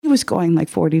was going like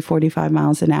 40, 45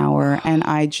 miles an hour, and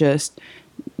I just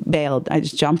bailed. I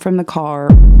just jumped from the car.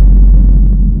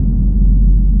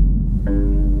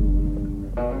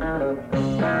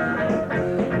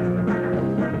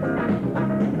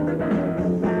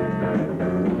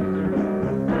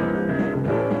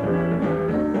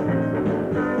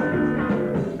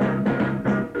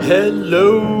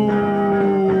 Hello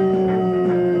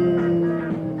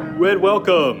and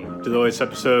welcome to the latest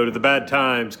episode of the Bad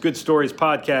Times, Good Stories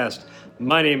podcast.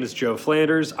 My name is Joe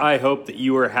Flanders. I hope that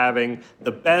you are having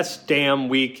the best damn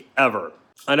week ever.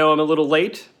 I know I'm a little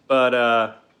late,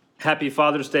 but happy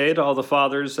Father's Day to all the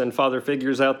fathers and father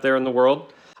figures out there in the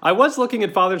world. I was looking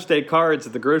at Father's Day cards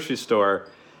at the grocery store,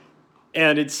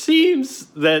 and it seems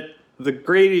that the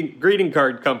greeting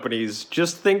card companies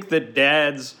just think that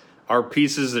dads are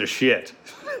pieces of shit.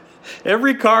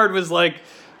 Every card was like,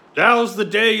 now's the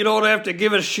day you don't have to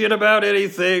give a shit about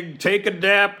anything. Take a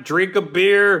nap, drink a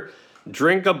beer,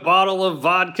 drink a bottle of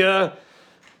vodka,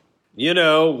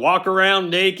 walk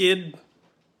around naked.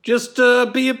 Just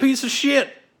be a piece of shit.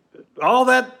 All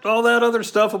that other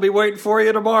stuff will be waiting for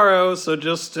you tomorrow, so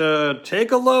just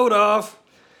take a load off.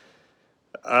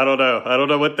 I don't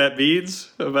know what that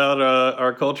means about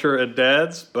our culture and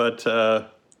dads, but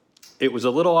it was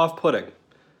a little off-putting.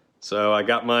 So I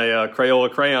got my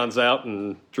Crayola crayons out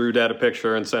and drew Dad a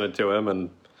picture and sent it to him, and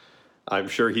I'm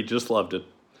sure he just loved it.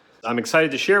 I'm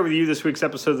excited to share with you this week's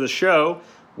episode of the show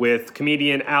with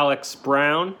comedian Alex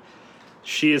Brown.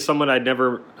 She is someone I'd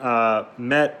never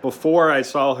met before. I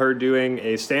saw her doing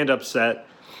a stand-up set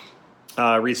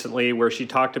recently where she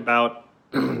talked about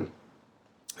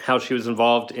how she was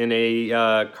involved in a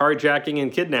carjacking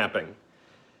and kidnapping.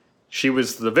 She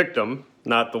was the victim,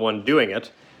 not the one doing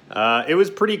it. It was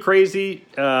pretty crazy,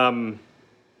 and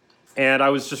I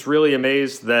was just really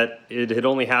amazed that it had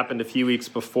only happened a few weeks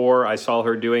before I saw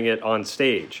her doing it on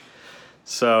stage.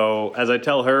 So, as I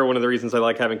tell her, one of the reasons I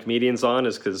like having comedians on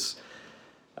is because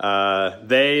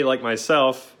they, like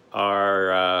myself,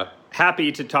 are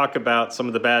happy to talk about some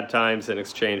of the bad times in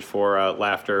exchange for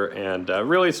laughter, and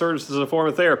really serves as a form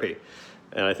of therapy.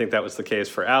 And I think that was the case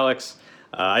for Alex.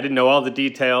 I didn't know all the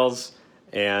details.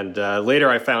 And later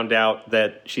I found out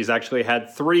that she's actually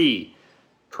had 3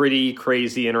 pretty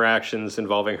crazy interactions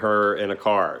involving her in a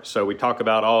car. So we talk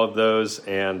about all of those,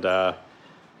 and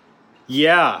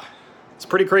it's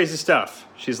pretty crazy stuff.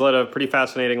 She's led a pretty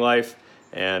fascinating life,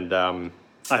 and I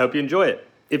hope you enjoy it.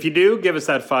 If you do, give us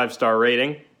that 5-star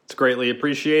rating. It's greatly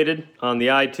appreciated on the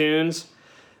iTunes.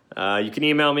 You can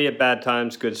email me at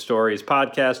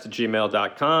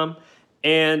badtimesgoodstoriespodcast@gmail.com,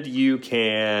 and you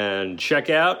can check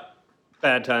out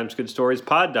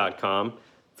badtimesgoodstoriespod.com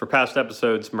for past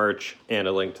episodes, merch, and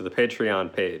a link to the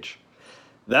Patreon page.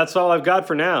 That's all I've got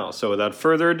for now, so without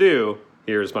further ado,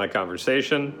 here's my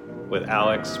conversation with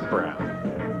Alex Brown.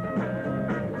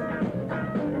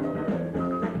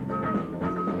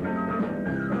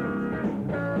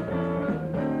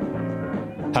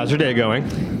 How's your day going?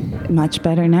 Much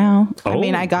better now. Oh, I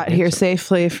mean, I got here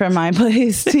safely from my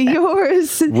place to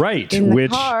yours. Right. In the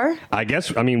car. I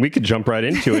guess, we could jump right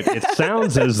into it. It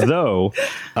sounds as though...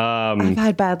 I've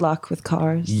had bad luck with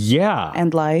cars. Yeah.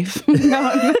 And life.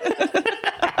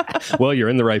 Well, you're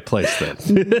in the right place then.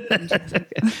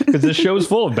 Because this show is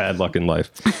full of bad luck in life.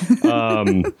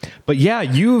 But yeah,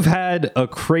 you've had a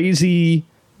crazy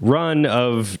run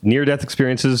of near-death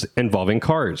experiences involving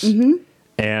cars. Mm-hmm.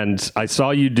 And I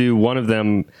saw you do one of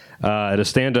them at a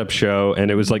stand-up show,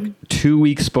 and it was like 2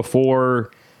 weeks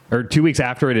before, or 2 weeks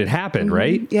after it had happened,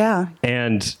 right? Yeah.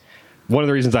 And one of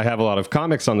the reasons I have a lot of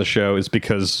comics on the show is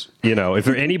because, if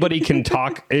anybody can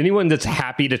talk, anyone that's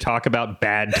happy to talk about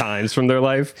bad times from their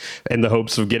life in the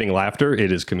hopes of getting laughter,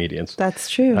 it is comedians. That's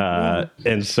true.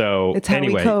 And so, it's how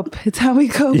we cope. It's how we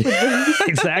cope with this.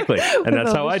 Exactly. And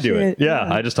that's how I do it. Yeah.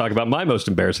 I just talk about my most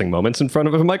embarrassing moments in front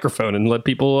of a microphone and let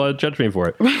people judge me for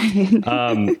it.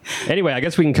 Right. Anyway, I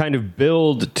guess we can kind of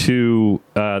build to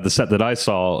the set that I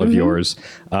saw of yours.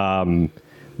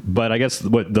 But I guess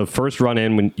what the first run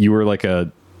in when you were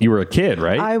a kid,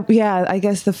 right? I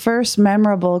guess the first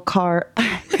memorable car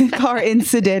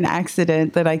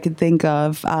accident that I could think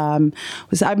of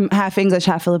was, I'm half English,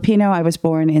 half Filipino. I was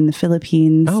born in the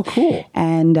Philippines. Oh, cool.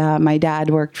 And my dad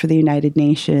worked for the United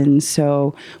Nations,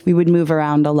 so we would move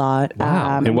around a lot.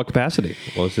 Wow. In what capacity?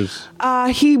 What was his?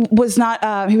 He was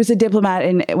not. He was a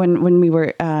diplomat when we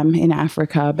were in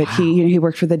Africa, but he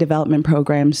worked for the development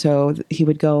program, so he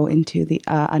would go into the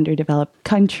underdeveloped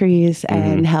countries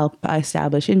and help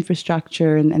establish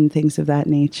infrastructure and things of that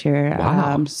nature.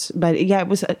 Wow. But yeah, it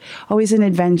was always an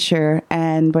adventure.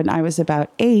 And when I was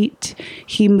about 8,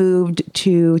 he moved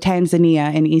to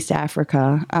Tanzania in East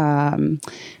Africa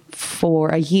for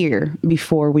a year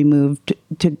before we moved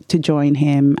to join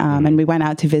him. And we went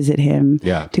out to visit him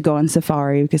to go on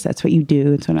safari, because that's what you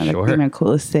do. It's one of the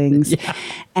coolest things. Yeah.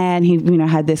 And he,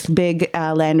 had this big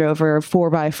Land Rover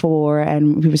 4x4,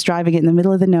 and he was driving it in the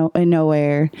middle of the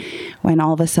nowhere when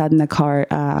all of a sudden the car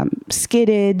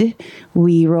skidded.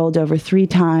 We rolled over 3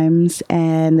 times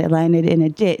and it landed in a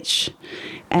ditch.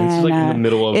 And it's like in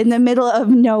the middle of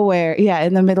nowhere. Yeah,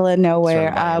 in the middle of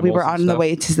nowhere. We were on the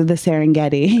way to the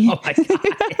Serengeti. Oh my God.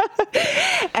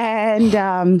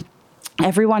 And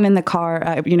everyone in the car,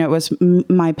 it was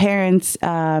my parents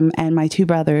and my 2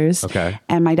 brothers. Okay.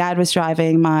 And my dad was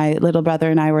driving. My little brother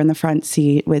and I were in the front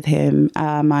seat with him.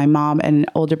 My mom and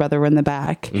older brother were in the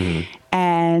back. Mm-hmm.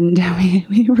 And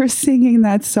we were singing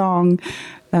that song,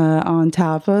 on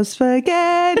top of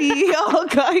spaghetti.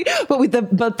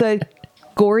 But the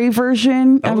gory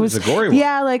version. Oh, it was a gory one.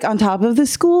 Yeah, like on top of the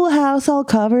schoolhouse, all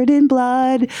covered in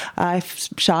blood. I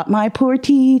shot my poor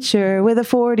teacher with a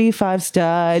 45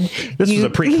 stud. This was a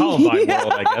pre-Columbine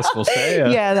world, I guess we'll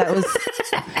say. Yeah,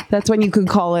 that's when you could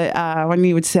call it when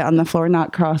you would sit on the floor,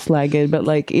 not cross-legged, but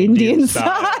like Indian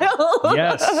style.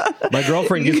 Yes, my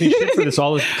girlfriend gives me shit for this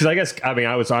all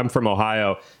because I'm from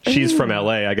Ohio. She's from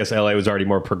LA. I guess LA was already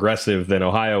more progressive than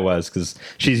Ohio was because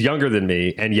she's younger than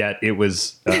me, and yet it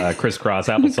was crisscross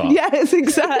applesauce. Yes,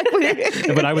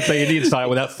 exactly. But I would say Indian style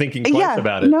without thinking twice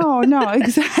about it. No,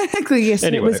 exactly. Yes,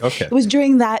 anyway, it was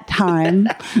during that time.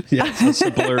 Yes, a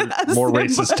simpler, more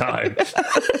racist time.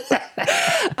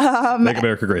 Make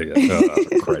America great again.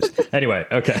 Oh, Christ. Anyway,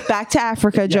 okay. Back to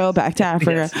Africa, Joe. Yes. Back to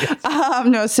Africa. Yes.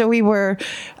 No, so we were,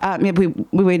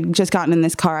 we had just gotten in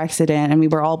this car accident and we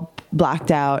were all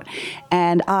blacked out.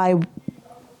 And I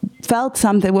felt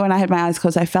something when I had my eyes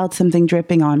closed. I felt something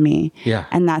dripping on me. Yeah.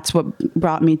 And that's what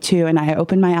brought me to. And I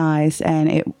opened my eyes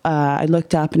and I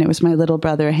looked up and it was my little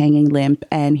brother hanging limp,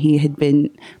 and he had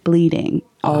been bleeding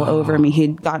all over me.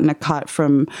 He'd gotten a cut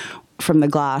from the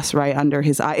glass right under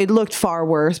his eye. It looked far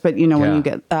worse, but when you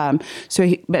get, but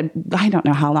I don't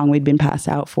know how long we'd been passed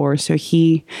out for. So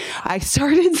I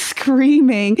started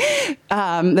screaming,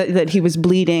 that he was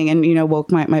bleeding, and,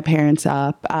 woke my parents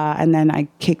up. And then I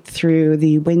kicked through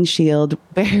the windshield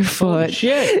barefoot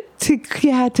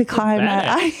to climb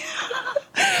out.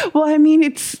 Well,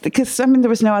 it's because there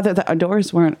was no other. The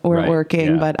doors weren't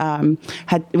working, but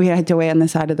we had to wait on the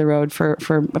side of the road for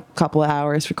a couple of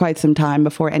hours, for quite some time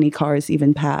before any cars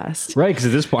even passed. Right, because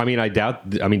at this point, I doubt.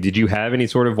 Did you have any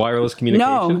sort of wireless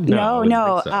communication?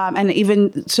 No. So. And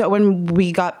even so, when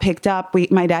we got picked up,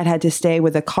 my dad had to stay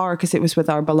with a car because it was with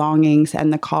our belongings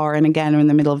and the car. And again, we're in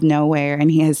the middle of nowhere. And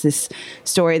he has this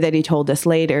story that he told us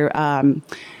later.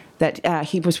 That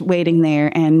he was waiting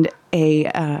there, and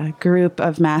a group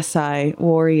of Maasai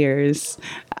warriors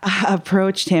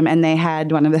approached him, and they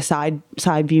had one of the side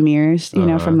view mirrors,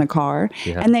 from the car,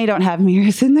 and they don't have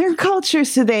mirrors in their culture,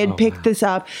 so they had picked this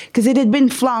up because it had been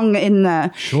flung in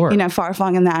the, far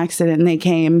flung in the accident, and they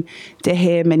came to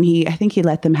him, and I think he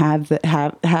let them have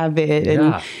it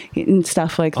and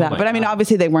stuff like that. But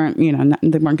obviously they weren't,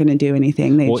 they weren't going to do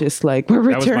anything. They just were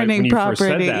returning property. First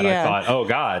said that, I thought, oh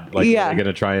God, they're going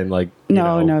to try and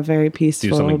no, very peaceful.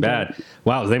 Do something bad.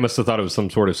 Wow, they must have thought it was some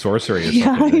sort of sorcery or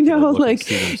something. Yeah,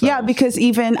 I know. Because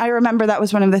even I remember that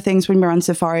was one of the things when we were on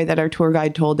safari that our tour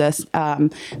guide told us, that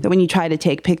when you try to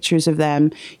take pictures of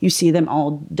them, you see them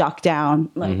all duck down,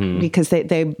 because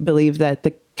they believe that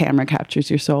the camera captures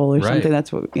your soul or something.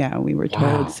 That's what we were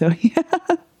told. So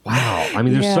Wow.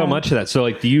 There's so much of that. So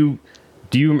do you,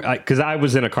 because I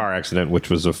was in a car accident, which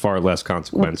was of far less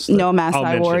consequence. No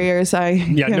Maasai warriors.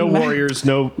 No warriors,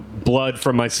 no blood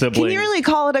from my sibling. Can you really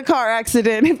call it a car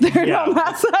accident if there are no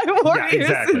Maasai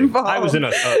warriors involved? I was in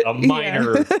a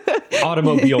minor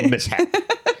automobile mishap,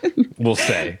 we'll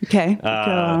say. Okay, go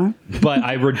on. But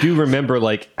I do remember,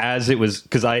 as it was,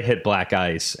 because I hit black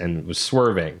ice and was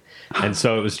swerving, and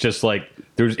so it was just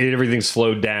everything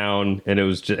slowed down, and it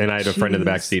was just, and I had a friend in the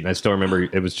back seat, and I still remember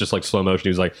it was just like slow motion. He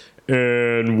was like,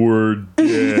 and we're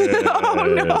dead.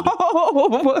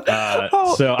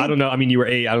 So I don't know. You were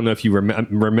 8. I don't know if you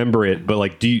remember it,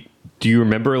 but do you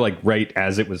remember right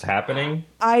as it was happening?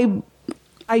 I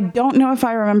don't know if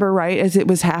I remember right as it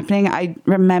was happening. I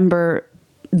remember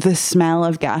the smell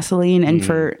of gasoline, and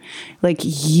for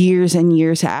years and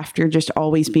years after, just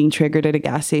always being triggered at a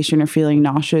gas station or feeling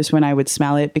nauseous when I would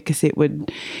smell it, because it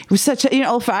was such a,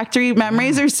 olfactory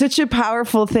memories are such a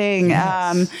powerful thing.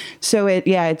 Yes. So it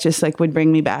just would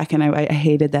bring me back, and I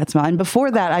hated that smell. And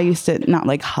before that, I used to not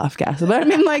huff gasoline,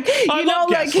 but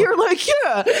you're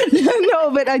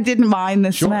no, but I didn't mind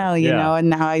the smell, and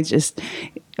now I just,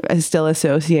 is still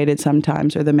associated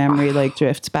sometimes, or the memory like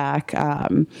drifts back.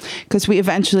 Because we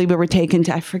were taken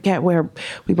to, I forget where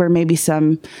we were, maybe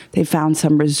they found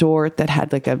some resort that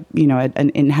had like an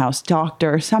in-house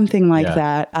doctor or something like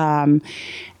that.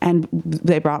 And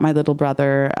they brought my little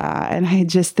brother, and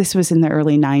this was in the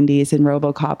early 90s, and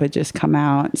RoboCop had just come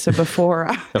out. So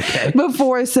before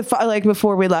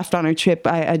we left on our trip,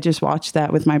 I just watched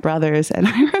that with my brothers. And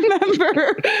I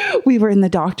remember we were in the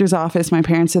doctor's office. My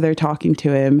parents are there talking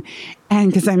to him. And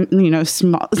because I'm,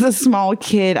 the small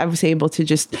kid, I was able to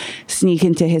just sneak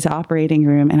into his operating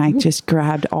room, and I just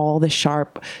grabbed all the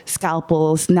sharp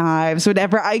scalpels, knives,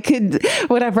 anything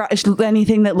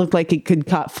that looked like it could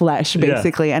cut flesh,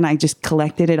 basically. Yeah. And I just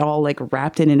collected it all, like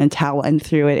wrapped it in a towel and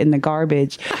threw it in the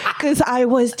garbage because I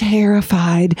was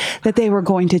terrified that they were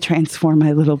going to transform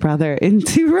my little brother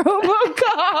into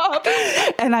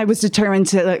RoboCop. And I was determined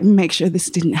to make sure this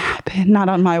didn't happen, not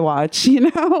on my watch,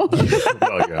 Well,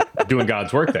 yeah. Doing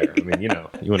God's work there. I mean, you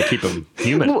want to keep him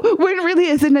human. When really,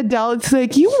 as an adult, it's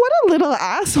like, what a little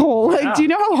asshole. Like, do you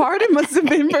know how hard it must have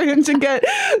been for him to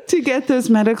get those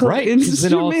medical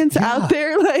instruments out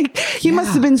there? Like, he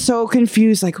must have been so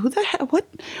confused. Like, who the hell?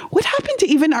 What happened to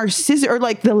even our scissor or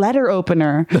like the letter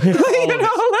opener?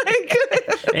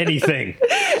 Anything.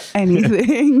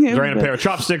 There ran a pair of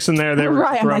chopsticks in there. They were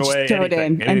thrown away.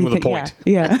 Anything with a point.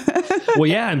 Yeah. Well,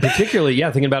 yeah, and particularly,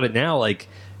 thinking about it now, like,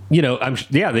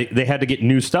 they had to get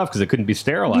new stuff because it couldn't be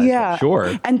sterilized. Yeah,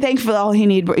 sure. And thankfully, all we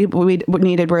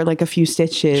needed were like a few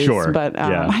stitches. Sure, but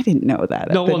I didn't know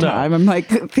that at the time. I'm like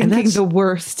thinking the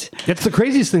worst. It's the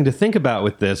craziest thing to think about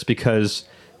with this, because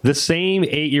the same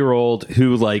 8-year-old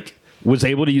who was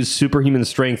able to use superhuman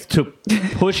strength to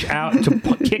push out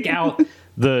kick out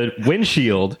the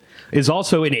windshield is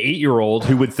also an 8-year-old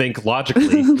who would think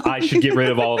logically, I should get rid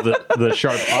of all of the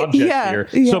sharp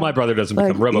objects here, so my brother doesn't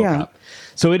become RoboCop. Yeah.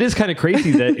 So it is kind of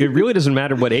crazy that it really doesn't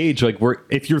matter what age. Like,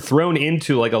 if you're thrown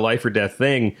into like a life or death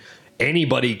thing,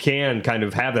 anybody can kind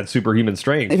of have that superhuman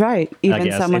strength, right?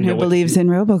 Even someone who believes in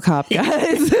RoboCop,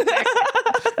 guys.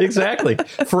 Exactly.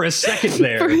 For a second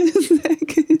there.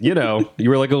 You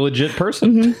were like a legit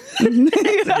person.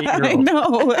 Mm-hmm. I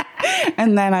know.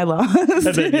 And then I lost.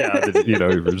 And then, you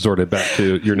resorted back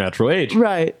to your natural age.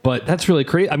 Right. But that's really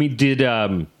crazy. I mean, did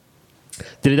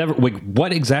it ever,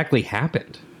 what exactly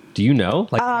happened? Do you know?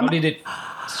 Like, how did it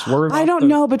swerve? I don't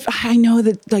know, but I know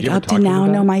that up to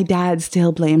now, my dad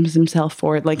still blames himself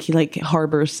for it. Like, he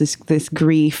harbors this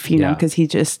grief, because he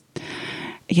just,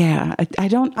 I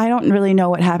don't really know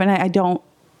what happened.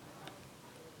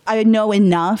 I know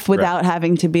enough without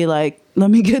having to be like, let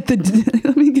me get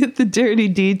the dirty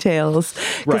details,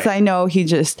 because I know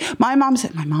my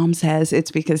mom says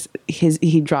it's because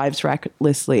he drives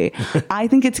recklessly. I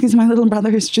think it's because my little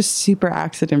brother is just super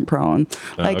accident prone.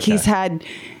 He's had,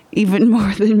 even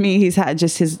more than me, he's had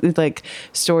just his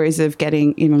stories of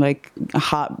getting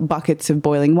hot buckets of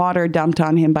boiling water dumped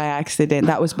on him by accident.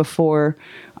 That was before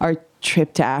our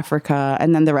trip to Africa,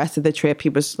 and then the rest of the trip he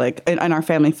was in our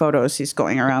family photos, he's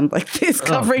going around like this,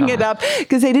 covering it up,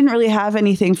 because they didn't really have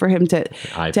anything for him to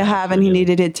have, and he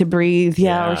needed it to breathe.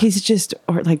 Or he's just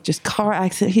car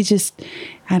accident. He just,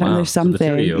 I don't know, there's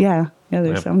something.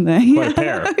 There's something. Quite a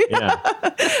pair.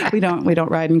 Yeah. We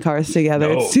don't ride in cars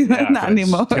together. No, not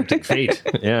anymore. Tempting fate.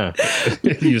 Yeah.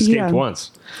 You escaped once.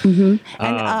 Mm-hmm.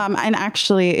 And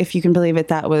actually, if you can believe it,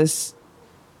 that was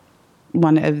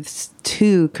one of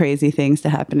 2 crazy things to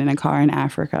happen in a car in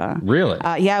Africa. Really?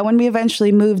 When we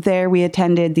eventually moved there, we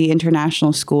attended the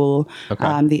international school,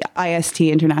 the IST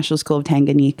International School of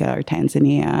Tanganyika, or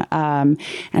Tanzania.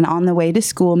 And on the way to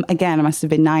school, again, I must have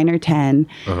been 9 or 10.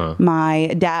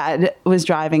 My dad was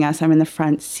driving us. I'm in the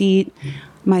front seat.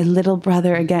 My little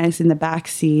brother, again, is in the back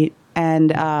seat.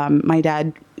 And my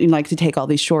dad liked to take all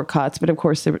these shortcuts, but of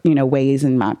course, Waze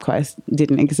and MapQuest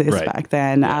didn't exist back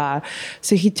then.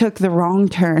 So he took the wrong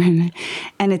turn,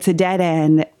 and it's a dead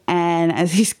end. And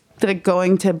as he's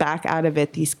going to back out of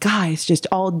it, these guys just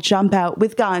all jump out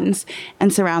with guns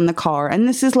and surround the car. And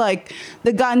this is like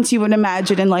the guns you would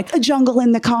imagine in like a jungle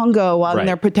in the Congo, while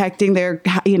they're protecting their,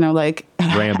 Rambo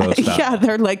style. Yeah,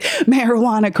 they're like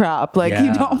marijuana crop.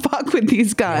 You don't fuck with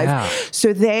these guys. Yeah.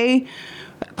 So they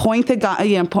point the gun,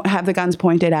 have the guns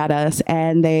pointed at us,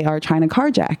 and they are trying to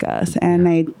carjack us. And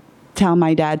they tell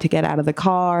my dad to get out of the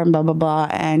car and blah, blah, blah.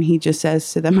 And he just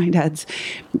says to them, my dad's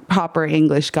proper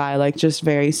English guy, just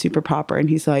very super proper. And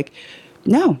he's like,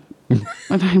 no. And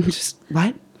I'm just,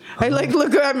 what? I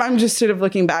look at him. I'm just sort of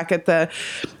looking back at the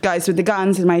guys with the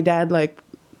guns, and my dad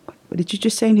what did you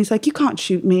just say? And he's like, you can't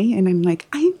shoot me. And I'm like,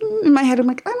 in my head, I'm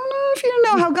like, I don't know if you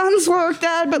know how guns work,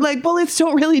 Dad, but like bullets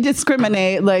don't really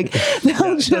discriminate. Like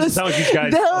they'll It doesn't sound like these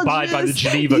guys abide by the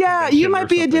Geneva Yeah, Convention you might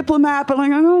be something. a diplomat, but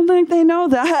like I don't think they know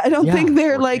that. I don't think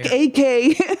they're like AK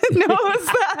knows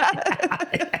that.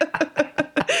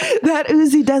 That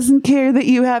Uzi doesn't care that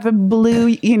you have a blue,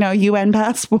 UN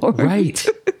passport. Right.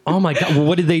 Oh my God. Well,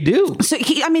 what did they do? So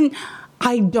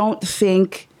I don't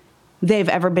think they've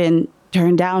ever been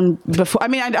turned down before. I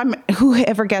mean,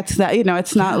 whoever gets that,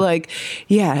 it's not like,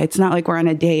 it's not like we're on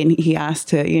a date and he asked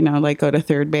to, like go to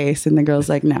third base and the girl's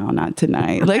like, no, not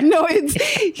tonight. Like, no,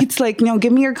 it's like, no,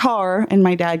 give me your car. And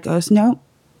my dad goes, no,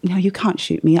 you can't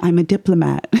shoot me. I'm a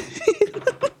diplomat.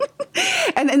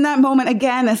 And in that moment,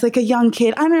 again, as like a young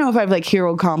kid, I don't know if I have like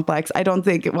hero complex. I don't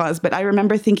think it was, but I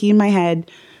remember thinking in my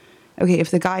head, okay, if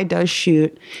the guy does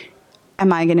shoot,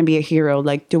 am I going to be a hero?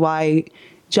 Like, do I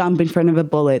jump in front of a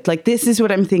bullet? Like, this is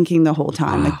what I'm thinking the whole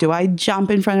time. Like, do I jump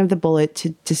in front of the bullet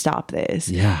to stop this?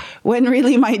 Yeah. When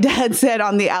really my dad said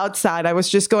on the outside, I was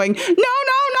just going, no.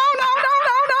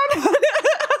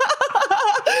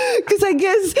 Because I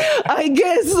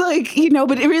guess, like,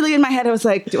 but really in my head, I was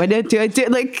like, do I do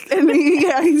it? Like, and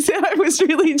he said I was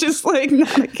really just like,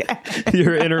 not again.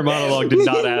 Your inner monologue did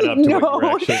not add up to what you were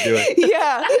actually doing.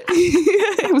 Yeah.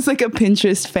 It was like a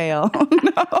Pinterest fail.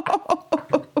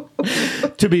 No.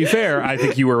 To be fair, I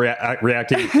think you were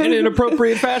reacting in an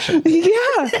inappropriate fashion.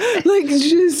 Yeah, like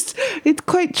just it's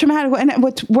quite traumatic. And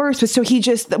what's worse was, so he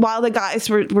just, while the guys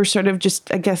were sort of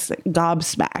just, I guess,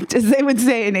 gobsmacked, as they would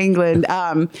say in England,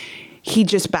 he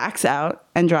just backs out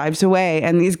and drives away,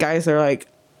 and these guys are like,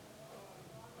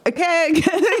 okay,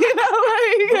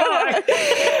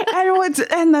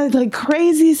 and the like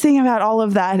craziest thing about all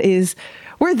of that is,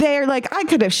 we're there, like, I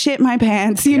could have shit my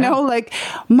pants, like,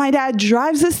 my dad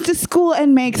drives us to school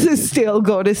and makes us still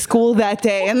go to school that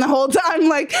day. And the whole time,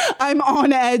 like, I'm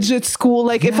on edge at school.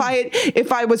 Like, if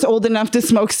I was old enough to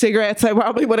smoke cigarettes, I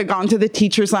probably would have gone to the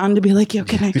teacher's lounge to be like, yo,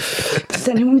 does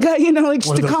anyone got, like,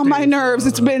 just to calm my nerves.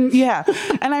 It's been,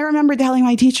 And I remember telling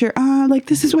my teacher, like,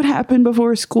 this is what happened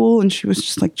before school. And she was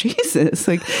just like, Jesus,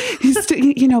 like,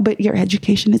 but your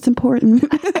education is important.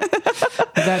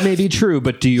 That may be true,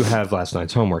 but do you have last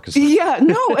night's homework? Yeah,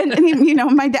 no.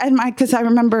 And my dad, because I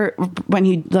remember when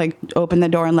he like opened the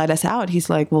door and let us out, he's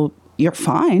like, well, you're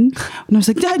fine. And I was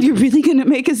like, Dad, you're really going to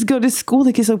make us go to school?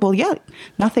 Like, he's like, well, yeah,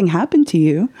 nothing happened to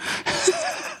you.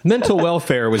 Mental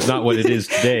welfare was not what it is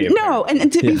today. No,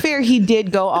 and to be fair, he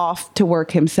did go off to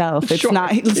work himself. It's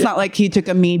not like he took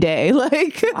a me day.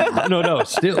 Like no.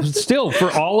 Still,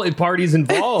 for all parties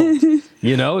involved,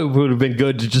 it would have been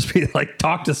good to just be like,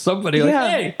 talk to somebody. Like,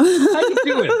 hey, how you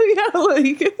doing? Yeah,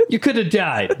 like you could have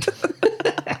died.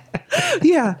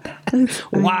 Yeah.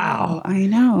 Wow. I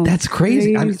know. That's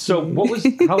crazy. So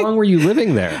how long were you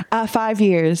living there? 5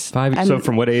 years. 5 years. So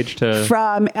from what age to?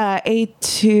 From 8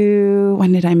 to,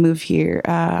 when did I move here?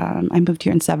 I moved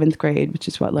here in 7th grade, which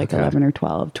is what, like 11 or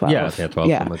 12? 12. Yeah, 12,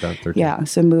 something like that. 13. Yeah,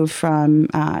 so moved from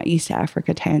East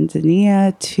Africa,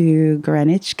 Tanzania to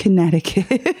Greenwich,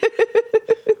 Connecticut.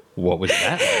 What was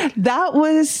that? That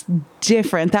was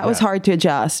different. That was hard to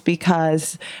adjust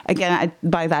because, again,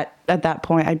 at that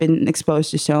point, I'd been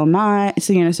exposed to so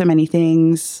many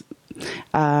things.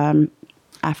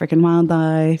 African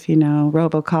wildlife,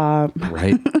 RoboCop.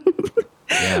 Right.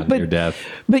 Yeah, near death.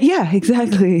 But yeah,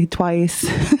 exactly. Twice.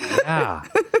 Yeah.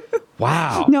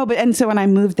 Wow. No, and so when I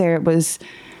moved there, it was,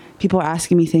 people were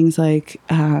asking me things like,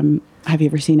 have you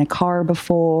ever seen a car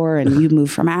before? And you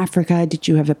moved from Africa. Did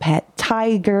you have a pet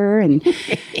tiger? And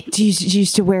do you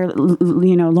used to wear,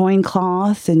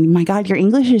 loincloths? And my God, your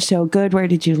English is so good. Where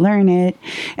did you learn it?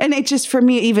 And it just, for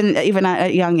me, even at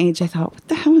a young age, I thought, what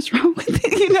the hell is wrong with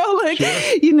it?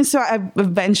 Sure. So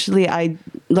I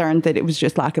learned that it was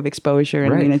just lack of exposure,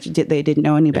 and they didn't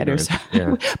know any better. So,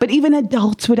 but even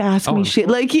adults would ask me shit,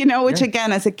 like, which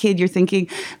again, as a kid, you're thinking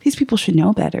these people should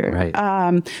know better.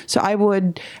 Right. So I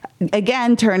would,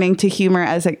 again, turning to humor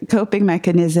as a coping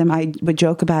mechanism, I would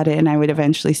joke about it, and I would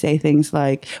eventually say things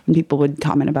like, when people would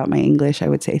comment about my English, I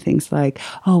would say things like,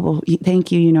 oh, well,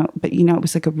 thank you, but it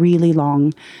was like a really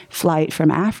long flight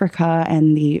from Africa,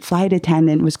 and the flight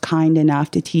attendant was kind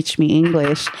enough to teach me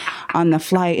English on the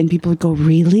flight, and people would go,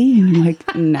 really? And I'm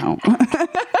like, no.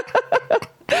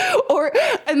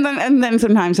 And then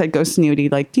sometimes I'd go snooty,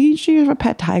 like, do you have a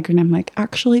pet tiger? And I'm like,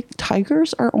 actually,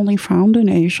 tigers are only found in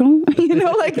Asia.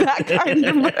 Like that kind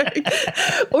of like,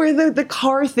 or the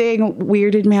car thing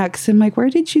weirded me out, because I'm like, where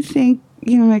did you think,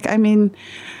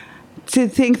 to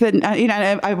think that,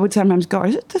 I would sometimes go,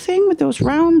 is it the thing with those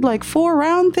round, like 4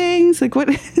 round things? Like what?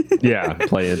 Yeah,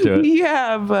 play into it.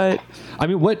 Yeah, but. I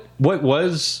mean, what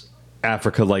was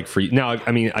Africa like for you? Now,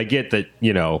 I mean, I get that,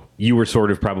 you know, you were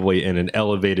sort of probably in an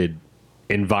elevated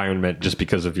environment just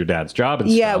because of your dad's job and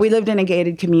yeah, stuff. we lived in a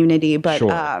gated community, but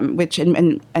Sure. which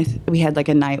we had like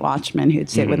a night watchman who'd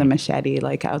sit with a machete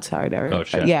like outside our Oh,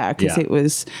 shit. yeah, because Yeah. it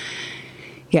was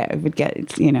it would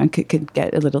get, you know, could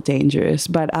get a little dangerous.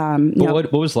 But you know,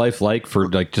 What was life like for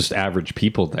like just average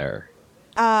people there?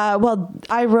 well,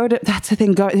 I wrote it. That's the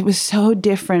thing. It was so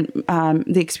different.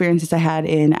 The experiences I had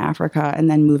in Africa and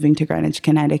then moving to Greenwich,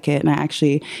 Connecticut. And I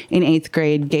actually, in 8th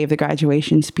grade, gave the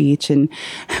graduation speech and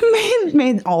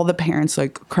made all the parents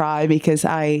like cry because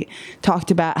I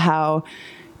talked about how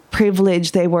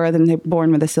privileged they were. Then they're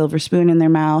born with a silver spoon in their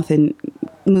mouth and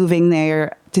moving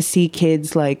there to see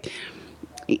kids like,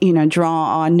 you know,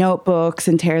 draw on notebooks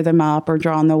and tear them up or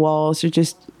draw on the walls or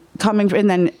just coming. And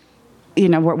then, you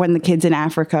know, when the kids in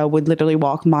Africa would literally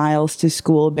walk miles to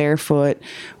school barefoot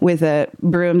with a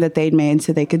broom that they'd made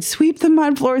so they could sweep the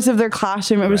mud floors of their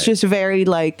classroom. It was just very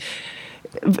like,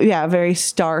 very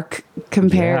stark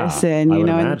comparison, I you would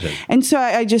know. imagine. And so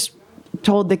I just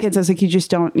told the kids, I was like, you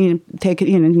just don't, you know, take it,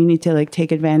 you know, you need to like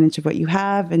take advantage of what you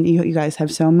have, and you guys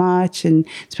have so much, and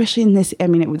especially in this, I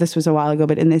mean, this was a while ago,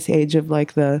 but in this age of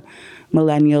like the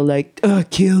millennial, like, oh,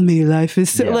 kill me, life is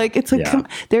so like, it's like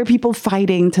there are people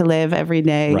fighting to live every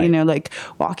day, you know, like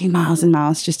walking miles and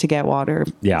miles just to get water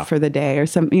for the day or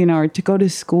some, you know, or to go to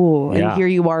school, and here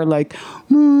you are like,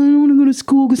 oh, I don't want to go to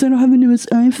school because I don't have the newest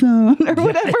iPhone or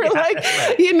whatever,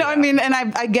 like, you know, I mean, and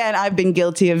I've been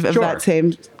guilty of that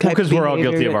same type because we're all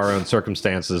behavior. guilty of our own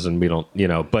circumstances and we don't, you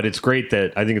know, but it's great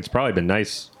that I think it's probably been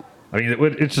nice. I mean,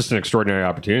 it's just an extraordinary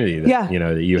opportunity that, you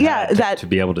know, that you had to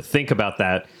be able to think about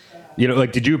that. You know,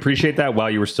 like, did you appreciate that while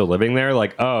you were still living there?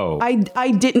 Like, oh, I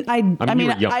didn't. I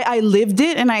mean, I lived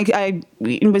it, and I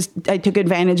took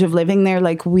advantage of living there.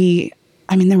 Like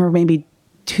there were maybe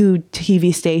 2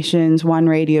 TV stations, 1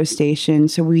 radio station.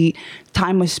 So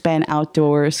time was spent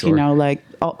outdoors, you know, like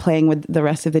playing with the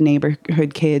rest of the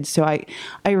neighborhood kids. So I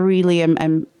really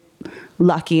am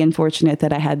lucky and fortunate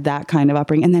that I had that kind of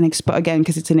upbringing. And then again,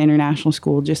 because it's an international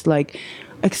school, just like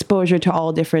exposure to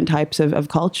all different types of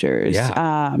cultures.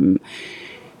 And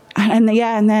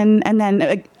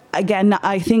then again,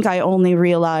 I think I only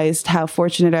realized how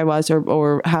fortunate I was or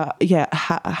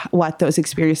what those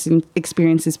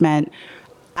experiences meant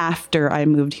after I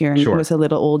moved here and was a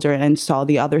little older and saw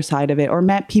the other side of it, or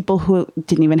met people who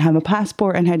didn't even have a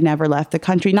passport and had never left the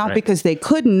country, not because they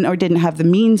couldn't or didn't have the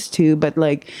means to, but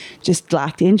like just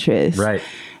lacked interest. Right.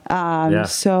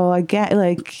 So again,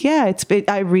 like,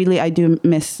 I do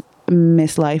miss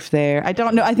life there. I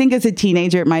don't know. I think as a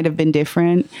teenager, it might've been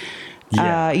different.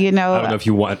 Yeah. You know, I don't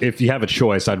know if you have a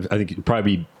choice, I think it'd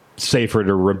probably be safer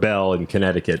to rebel in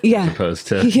Connecticut as opposed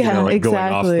to you know, like going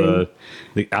off the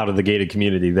out of the gated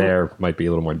community there might be a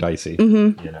little more dicey.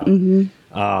 You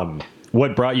know,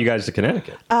 what brought you guys to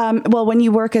Connecticut? Well, when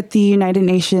you work at the United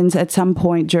Nations, at some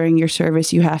point during your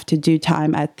service, you have to do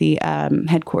time at the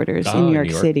headquarters in New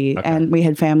York City. Okay. And we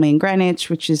had family in Greenwich,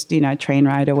 which is, you know, a train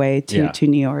ride away to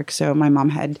New York. So my mom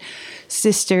had a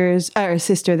sister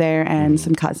there and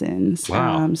some cousins.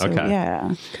 Wow.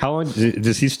 Yeah. How long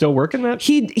does he still work in that?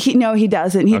 He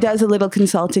doesn't. He does a little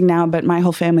consulting now, but my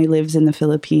whole family lives in the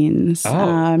Philippines. Oh.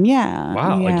 Wow.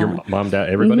 Yeah. Like your mom, dad,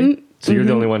 everybody? So you're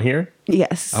the only one here?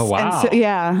 Yes. Oh, wow.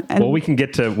 And so, well, we can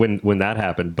get to when that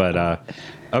happened. But,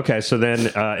 okay. So then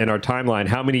in our timeline,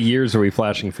 how many years are we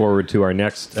flashing forward to our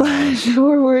next...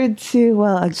 forward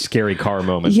to, scary car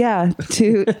moment. Yeah.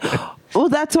 Well,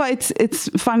 that's why it's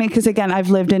funny because, again, I've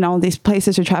lived in all these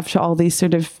places or traveled to all these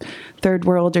sort of third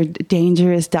world or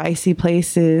dangerous, dicey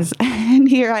places. And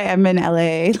here I am in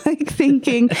LA, like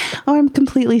thinking, oh, I'm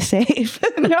completely safe.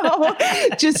 No,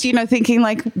 just, you know, thinking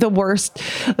like the worst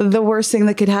thing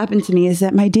that could happen to me is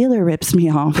that my dealer rips me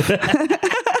off.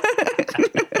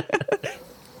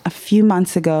 A few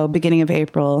months ago, beginning of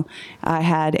April, I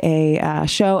had a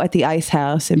show at the Ice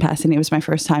House in Pasadena. It was my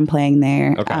first time playing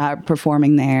there,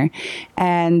 performing there.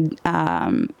 And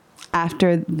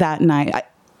after that night,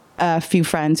 a few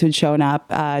friends who'd shown up,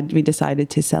 we decided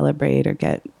to celebrate or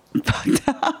get fucked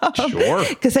up. Sure.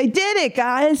 Because I did it,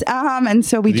 guys. And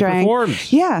so we drank. Performed.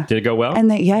 Yeah. Did it go well?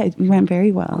 And it went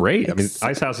very well. Great. I mean,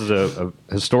 Ice House is a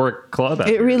historic club.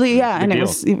 It really, and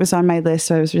it was on my list,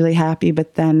 so I was really happy.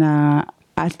 But then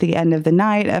at the end of the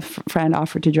night, a friend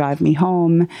offered to drive me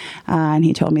home, and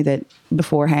he told me that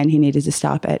beforehand he needed to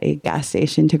stop at a gas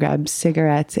station to grab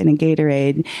cigarettes and a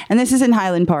Gatorade. And this is in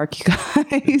Highland Park, you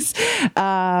guys.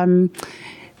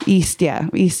 East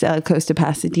coast of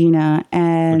Pasadena,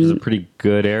 and which is a pretty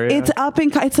good area. It's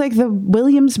it's like the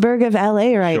Williamsburg of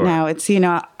LA right now. It's, you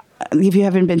know, if you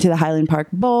haven't been to the Highland Park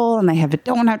Bowl, and they have a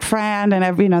donut friend,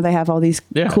 and they have all these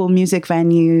cool music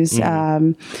venues.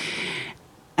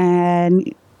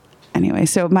 And anyway,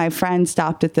 so my friend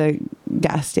stopped at the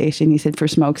gas station. He said for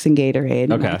smokes and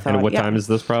Gatorade. Okay. And what time is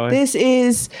this probably? This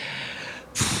is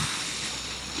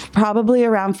probably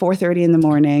around 4:30 in the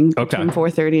morning, between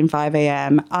 4:30 and 5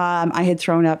 a.m. I had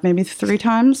thrown up maybe 3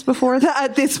 times before that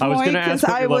at this point, because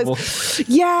I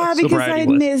had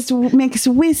mixed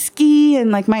whiskey,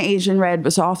 and like my Asian red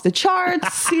was off the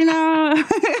charts, I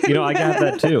got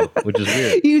that too, which is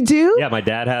weird. You do? Yeah, my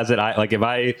dad has it.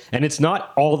 And it's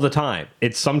not all the time.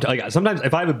 It's sometimes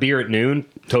if I have a beer at noon,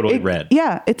 totally red.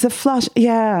 Yeah, it's a flush.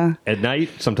 Yeah. At night,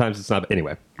 sometimes it's not.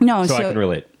 Anyway. No, so I can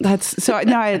relate. That's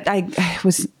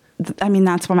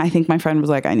when I think my friend was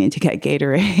like, I need to get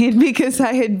Gatorade, because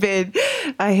I had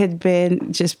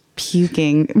been just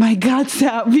puking my guts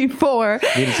out before.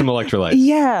 Needed some electrolytes.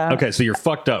 Yeah. Okay, so you're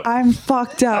fucked up. I'm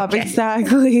fucked up. Okay.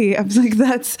 Exactly. I was like,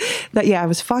 I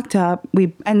was fucked up.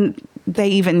 They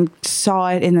even saw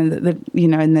it in the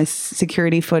in this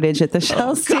security footage at the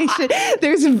Shell station.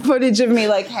 There's footage of me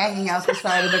like hanging out the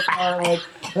side of the car, like,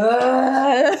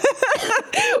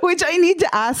 which I need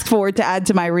to ask for to add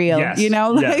to my reel. Yes.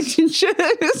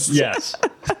 Yes.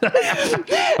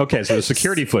 Okay, so the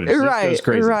security footage. This is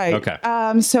crazy. Right. Okay.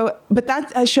 But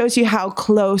that shows you how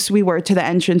close we were to the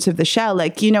entrance of the Shell.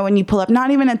 Like, when you pull up,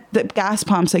 not even at the gas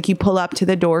pumps, like you pull up to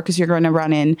the door because you're going to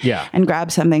run in and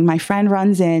grab something. My friend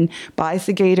runs in, buys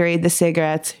the Gatorade, the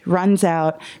cigarettes, runs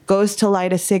out, goes to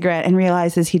light a cigarette, and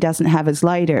realizes he doesn't have his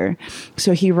lighter.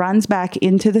 So he runs back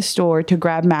into the store to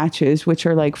grab matches, which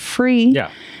are like free.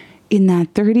 Yeah. In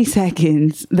that 30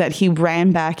 seconds that he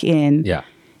ran back in,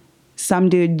 some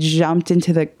dude jumped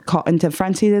into the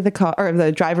front seat of the car, or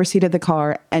the driver's seat of the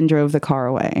car, and drove the car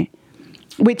away.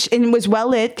 And was well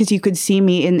lit, because you could see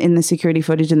me in the security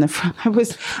footage in the front. I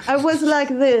was like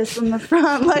this in the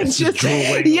front, like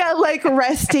like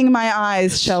resting my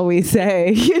eyes, shall we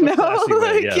say?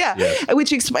 Yes.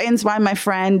 Which explains why my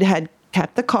friend had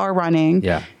kept the car running.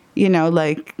 Yeah,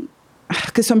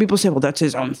 because some people say, well, that's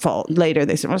his own fault. Later,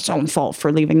 they say, well, it's his own fault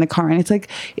for leaving the car, and it's like,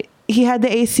 he had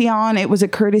the AC on. It was a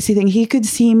courtesy thing. He could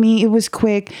see me. It was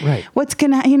quick. Right. What's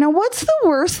the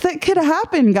worst that could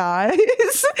happen, guys?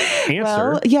 Answer.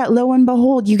 Well, lo and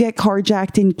behold, you get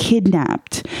carjacked and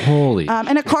kidnapped. Holy.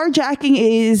 And a carjacking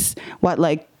is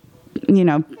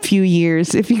few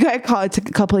years. If you got caught, it's a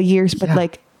couple of years, but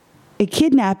like a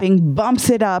kidnapping bumps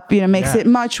it up, makes it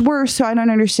much worse. So I don't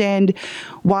understand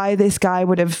why this guy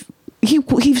would have.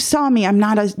 He saw me. I'm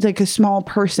not a small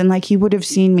person. Like, he would have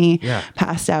seen me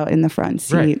passed out in the front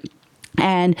seat. Right.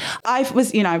 And I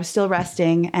was still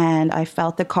resting, and I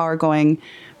felt the car going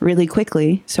really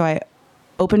quickly. So I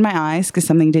opened my eyes because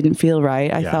something didn't feel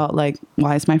right. I thought, like,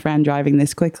 why is my friend driving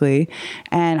this quickly?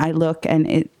 And I look, and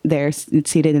it's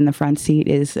seated in the front seat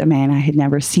is a man I had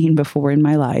never seen before in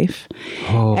my life.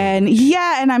 Oh. And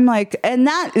and I'm like, and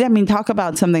that, talk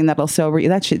about something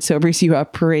that shit sobers you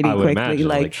up pretty quickly.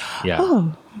 Imagine,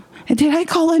 oh, did I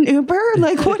call an Uber?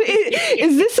 Like, what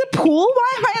is this a pool?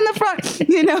 Why am I in the front?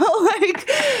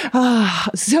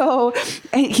 So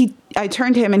I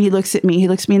turned to him, and he looks at me. He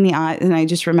looks me in the eye, and I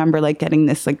just remember like getting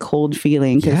this like cold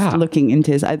feeling, because looking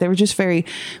into his eyes, they were just very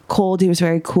cold. He was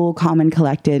very cool, calm, and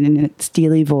collected. And in a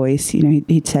steely voice,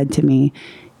 he'd said to me,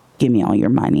 "Give me all your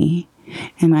money."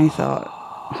 And I thought,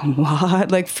 what?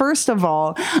 Like, first of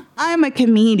all, I'm a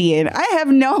comedian. I have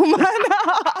no money.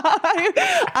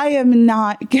 I am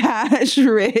not cash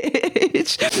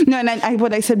rich. No, and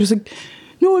what I said was like,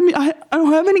 no, I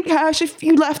don't have any cash. If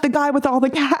you left the guy with all the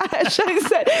cash, I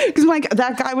said, because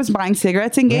that guy was buying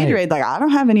cigarettes and Gatorade. Right. Like, I don't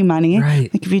have any money.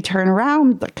 Right. Like, if you turn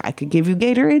around, like, I could give you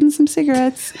Gatorade and some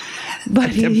cigarettes.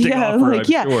 But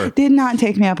sure. Did not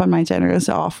take me up on my generous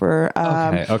offer.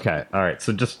 Okay. All right.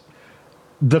 So just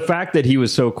the fact that he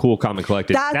was so cool, calm, and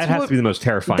collected, that has to be the most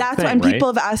terrifying thing, when right?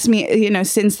 People have asked me,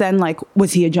 since then, like,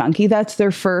 was he a junkie? That's their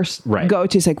first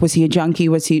go-to. It's like, was he a junkie?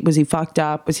 Was he fucked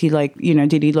up? Was he like,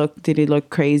 did he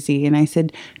look crazy? And I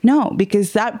said, no,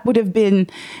 because that would have been,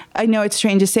 I know it's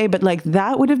strange to say, but like,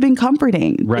 that would have been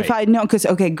comforting. Right. If I'd known, because,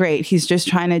 okay, great. He's just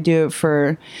trying to do it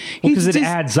for... Because it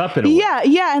adds up in a way.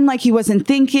 Yeah. And like, he wasn't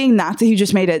thinking. He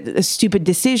just made a stupid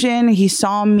decision. He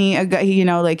saw me, a guy,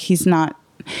 like, he's not...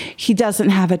 He doesn't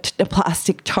have a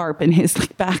plastic tarp in his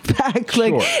like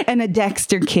backpack, and a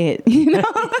Dexter kit,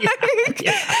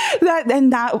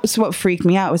 That was what freaked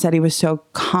me out, was that he was so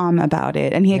calm about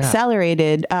it, and he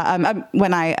accelerated. I'm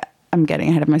getting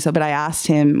ahead of myself, but I asked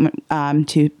him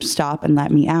to stop and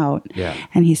let me out,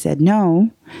 and he said no,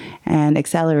 and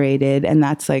accelerated, and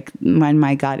that's like when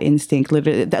my gut instinct,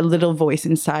 that little voice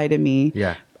inside of me.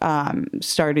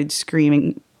 started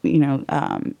screaming, you know, you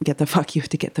have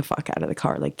to get the fuck out of the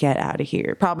car, like get out of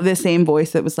here. Probably the same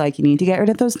voice that was like, you need to get rid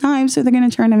of those knives or they're going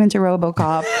to turn them into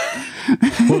RoboCop.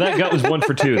 Well, that gut was 1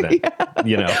 for 2 then,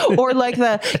 you know. Or like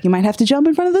you might have to jump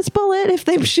in front of this bullet if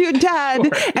they shoot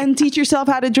dad and teach yourself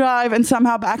how to drive and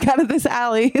somehow back out of this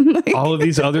alley. And like, all of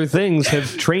these other things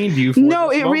have trained you for no,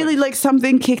 this it moment. really like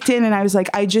something kicked in and I was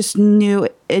like, I just knew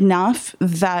enough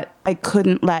that I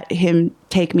couldn't let him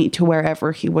take me to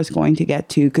wherever he was going to get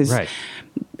to. Because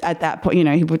at that point, you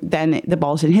know, then the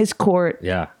ball's in his court.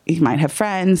 Yeah. He might have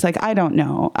friends. Like, I don't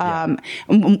know.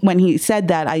 When he said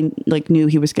that, I like knew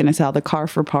he was going to sell the car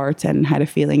for parts and had a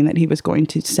feeling that he was going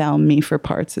to sell me for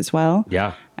parts as well.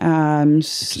 Yeah.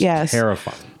 Yes.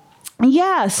 Terrifying.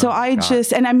 Yeah, so I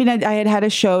just, and I mean, I had a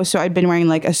show, so I'd been wearing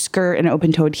like a skirt and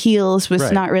open-toed heels,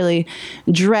 was not really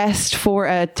dressed for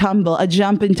a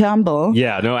jump and tumble.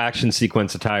 Yeah, no action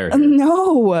sequence attire here.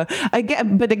 No,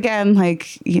 but again, like,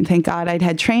 thank God I'd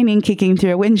had training kicking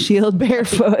through a windshield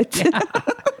barefoot.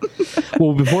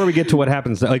 Well, before we get to what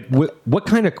happens, like, what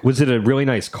kind of, was it a really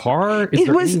nice car? It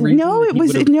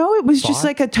was just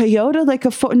like a Toyota, like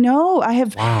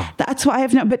that's why I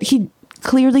have no, but he'd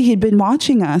been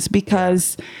watching us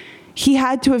because he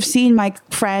had to have seen my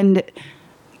friend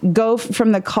go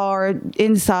from the car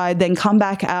inside, then come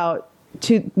back out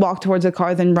to walk towards the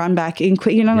car, then run back in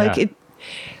quick. You know, like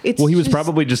it's. Well, he was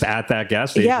probably just at that gas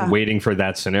station waiting for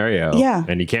that scenario. Yeah,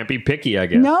 and he can't be picky, I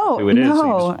guess. No, who it is. So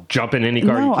you just jump in any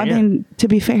car. No, you can. I mean, to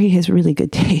be fair, he has really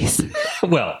good taste.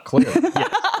 Well, clearly. Yeah.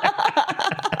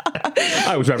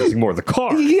 I was referencing more of the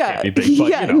car. Yeah. Big, but, you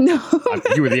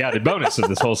were the added bonus of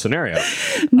this whole scenario.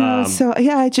 No,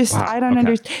 I don't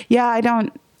understand. Yeah, I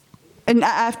don't. And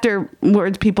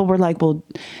afterwards, people were like, well,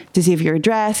 does he have your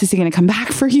address? Is he going to come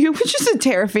back for you? Which is a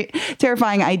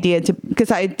terrifying idea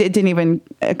because it didn't even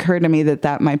occur to me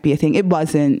that might be a thing. It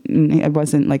wasn't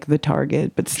like the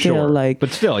target, but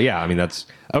still yeah. I mean, that's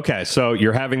okay. So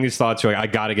you're having these thoughts. You're like, I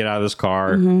got to get out of this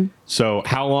car. Mm-hmm. So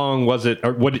how long was it?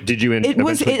 Or what did you? It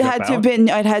had to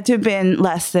have been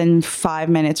less than 5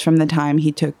 minutes from the time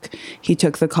he took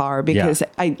the car because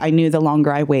I knew the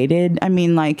longer I waited. I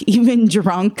mean, like even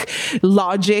drunk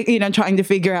logic, you know, trying to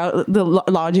figure out the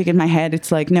logic in my head. It's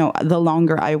like, no, the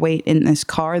longer I wait in this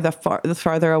car, the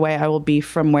farther away I will be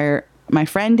from where my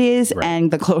friend is,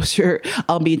 and the closer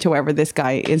I'll be to wherever this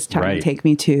guy is trying to take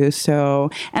me to. So,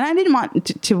 and I didn't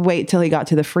want to wait till he got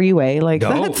to the freeway. Like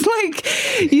that's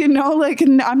like, you know, like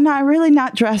I'm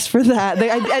not dressed for that.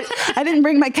 Like, I didn't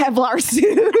bring my Kevlar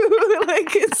suit. Like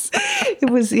it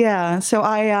was. So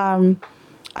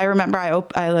I remember I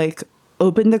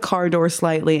opened the car door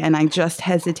slightly and I just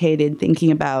hesitated,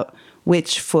 thinking about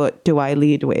which foot do I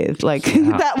lead with? Like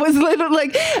that was literally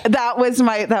like that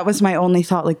was my only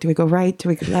thought. Like, do we go right? Do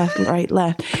we go left? Right,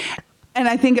 left? And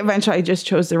I think eventually I just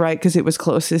chose the right because it was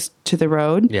closest to the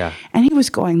road. Yeah. And he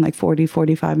was going like 40,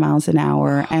 45 miles an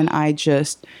hour. And I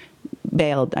just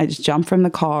bailed. I just jumped from the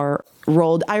car,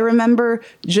 rolled. I remember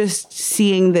just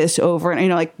seeing this over and, you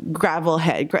know, like gravel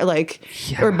head,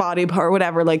 or body part,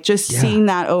 whatever, like just seeing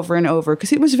that over and over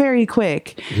because it was very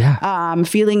quick. Yeah.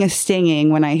 Feeling a stinging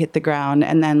when I hit the ground.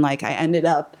 And then like I ended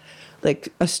up like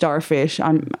a starfish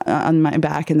on my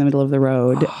back in the middle of the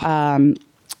road.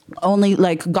 Only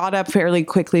like got up fairly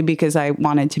quickly because I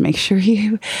wanted to make sure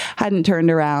he hadn't turned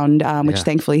around, which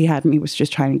thankfully he hadn't. He was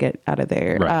just trying to get out of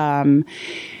there. Right.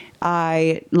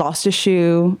 I lost a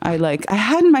shoe. I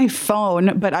had my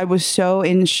phone, but I was so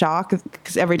in shock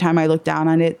because every time I looked down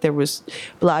on it, there was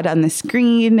blood on the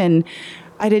screen, and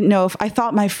I didn't know I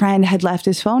thought my friend had left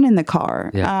his phone in the car.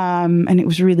 Yeah. And it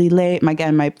was really late.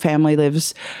 Again, my family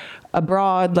lives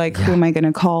abroad. Like, who am I going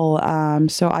to call?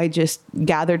 So I just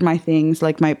gathered my things,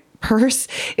 like my purse.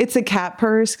 It's a cat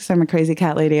purse because I'm a crazy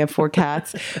cat lady. I have 4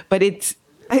 cats, but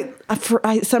for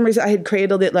some reason I had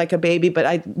cradled it like a baby, but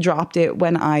I dropped it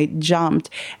when I jumped,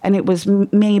 and it was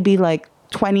maybe like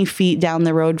 20 feet down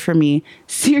the road from me.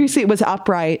 Seriously, it was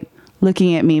upright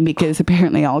looking at me because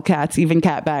apparently all cats, even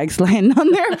cat bags, land on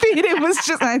their feet. It was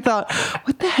just, I thought,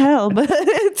 what the hell? But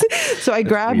so I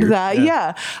grabbed that.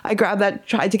 Yeah. I grabbed that,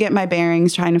 tried to get my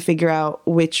bearings, trying to figure out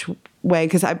which way,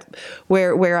 because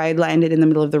where I landed in the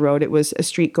middle of the road, it was a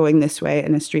street going this way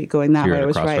and a street going that way. It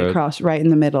was right in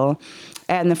the middle.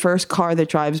 And the first car that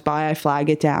drives by, I flag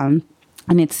it down.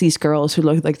 And it's these girls who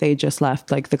look like they just left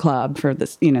like the club for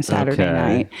this, Saturday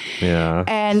night. Yeah.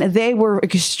 And they were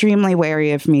extremely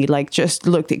wary of me, like just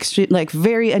looked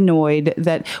very annoyed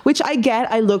which I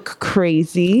get, I look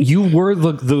crazy. You were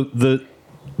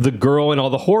the girl in all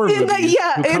the horror movies.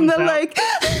 In the like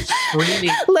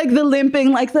screaming. Like the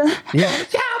limping, like the help me!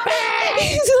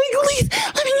 He's like, please,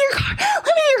 let me in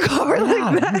your car.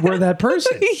 Yeah, you were that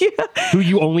person who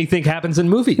you only think happens in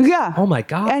movies. Yeah. Oh my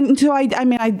God. And so I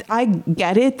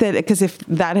get it that because if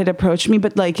that had approached me,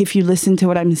 but like if you listen to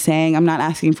what I'm saying, I'm not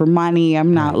asking for money.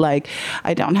 I'm not like,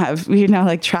 I don't have,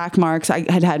 like track marks. I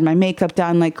had my makeup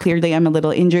done. Like clearly I'm a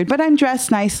little injured, but I'm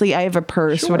dressed nicely. I have a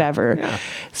purse, whatever. Yeah.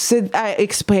 So I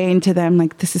explained to them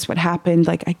like, this is what happened.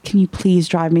 Like, can you please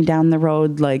drive me down the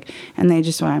road? Like, and they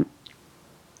just went.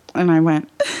 And I went,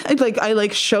 I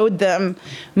showed them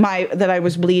that I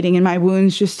was bleeding in my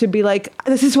wounds just to be like,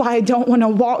 this is why I don't want to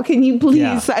walk. Can you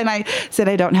please? Yeah. And I said,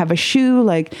 I don't have a shoe.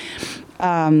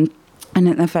 And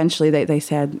then eventually they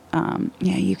said,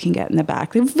 yeah, you can get in the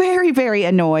back. They're very, very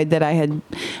annoyed that I had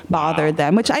bothered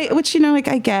them, which I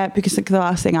get because like the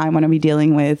last thing I want to be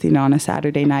dealing with, on a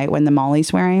Saturday night when the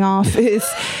Molly's wearing off is,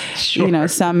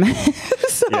 some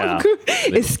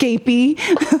escapee.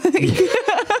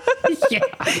 Yeah.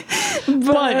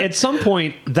 But at some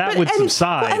point that would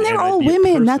subside. And they're all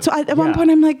women. That's why at one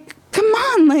point I'm like, come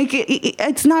on, like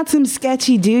it's not some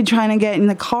sketchy dude trying to get in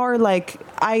the car. Like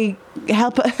I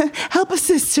help a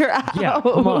sister out. Yeah,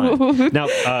 come on. Now,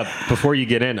 before you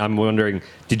get in, I'm wondering,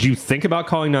 did you think about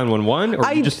calling 911 or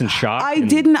were you just in shock? I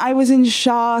didn't. I was in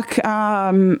shock.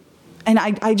 And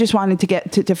I just wanted to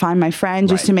get to find my friend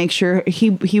just to make sure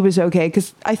he was okay.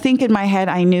 Because I think in my head,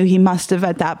 I knew he must have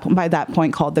by that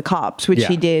point called the cops, which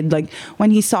he did. Like when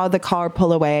he saw the car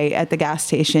pull away at the gas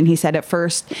station, he said at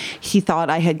first he thought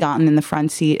I had gotten in the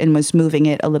front seat and was moving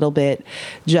it a little bit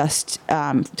just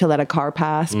to let a car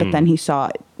pass. But then he saw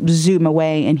it zoom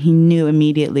away and he knew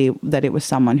immediately that it was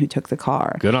someone who took the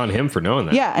car. Good on him for knowing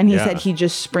that. Yeah, and he said he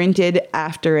just sprinted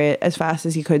after it as fast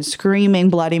as he could,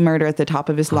 screaming bloody murder at the top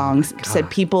of his lungs.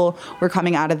 Said people were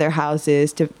coming out of their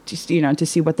houses to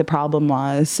see what the problem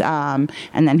was. And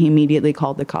then he immediately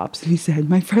called the cops and he said,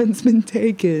 my friend's been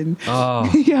taken.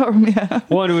 Oh. Yeah.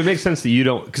 Well, and it would make sense that you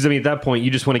don't, because at that point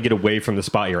you just want to get away from the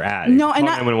spot you're at. No, and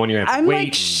I'm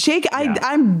like shake.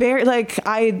 I'm barely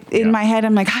in my head.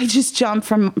 I'm like, I just jumped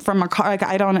from a car. Like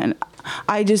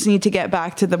I just need to get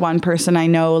back to the one person I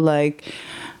know. Like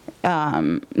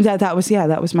that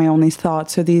was my only thought.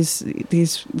 So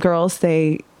these girls,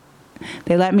 they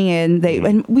let me in.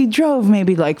 And we drove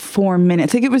maybe like 4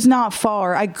 minutes. Like it was not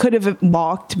far. I could have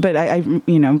walked, but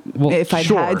if I'd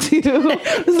had to,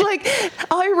 it was like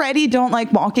I already don't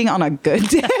like walking on a good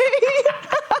day.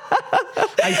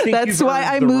 I think that's why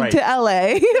I moved to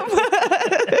LA.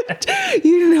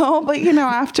 but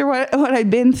after what I'd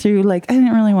been through, like I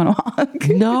didn't really want to walk.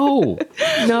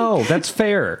 No, that's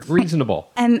fair,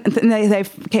 reasonable. And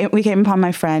we came upon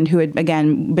my friend who had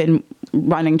again been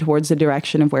running towards the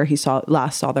direction of where he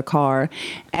last saw the car,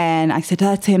 and I said,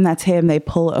 that's him. They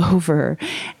pull over,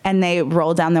 and they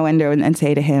roll down the window and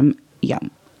say to him, yeah,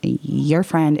 your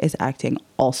friend is acting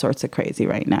all sorts of crazy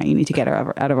right now. You need to get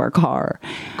her out of our car.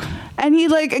 And he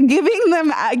like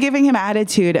giving him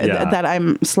attitude that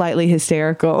I'm slightly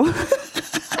hysterical.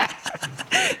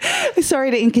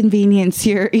 Sorry to inconvenience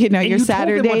your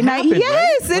Saturday night.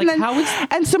 Yes. Right?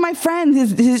 And so my friend,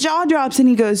 his jaw drops and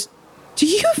he goes, do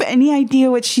you have any idea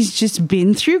what she's just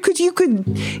been through? Because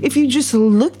if you just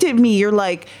looked at me, you're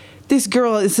like, this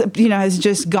girl is, has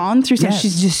just gone through something. Yes.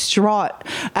 She's distraught,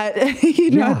 at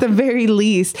the very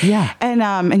least. Yeah.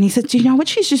 And he said, do you know what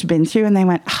she's just been through? And they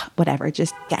went, whatever,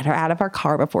 just get her out of our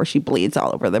car before she bleeds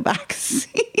all over the back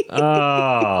seat.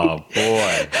 Oh,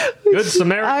 boy. Good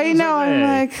Samaritans. I know. I'm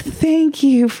like, thank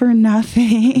you for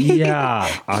nothing. Yeah.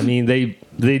 I mean, they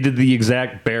did the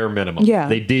exact bare minimum. Yeah.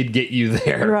 They did get you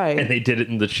there. Right. And they did it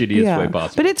in the shittiest way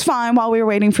possible. But it's fine. While we were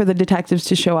waiting for the detectives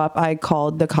to show up, I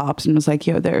called the cops and was like,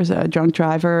 yo, there's a drunk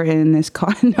driver in this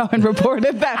car. No, and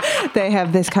reported that they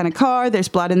have this kind of car. There's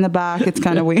blood in the back. It's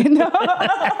kind of weird.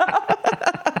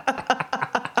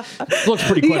 Looks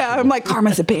pretty questionable. Yeah, I'm like,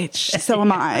 karma's a bitch. So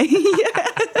am I.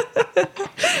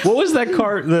 What was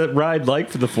the ride like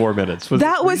for the 4 minutes?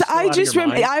 I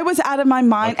was out of my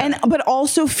mind, but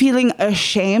also feeling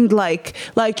ashamed, like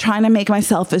trying to make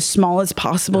myself as small as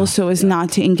possible so as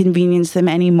not to inconvenience them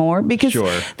anymore, because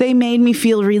they made me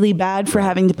feel really bad for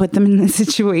having to put them in this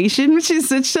situation, which is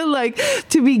such a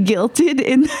to be guilted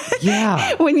in.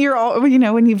 Yeah. When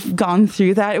when you've gone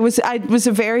through that, it was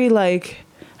a very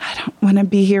I don't want to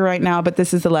be here right now, but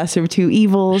this is the lesser of two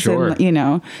evils. Sure.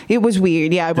 And, it was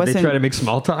weird. Yeah, I wasn't. Did they try to make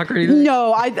small talk or anything?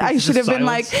 No, I should have been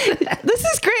like, this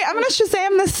is great. I'm going to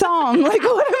Shazam this song. Like,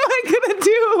 what am I going to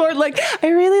do? Or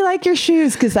I really like your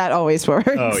shoes, because that always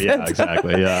works. Oh, yeah,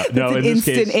 exactly. Yeah. No, in this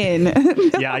instant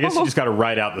case, yeah, I guess you just got to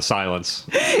ride out the silence.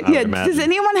 Yeah. Does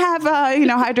anyone have,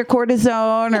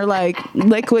 hydrocortisone or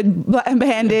liquid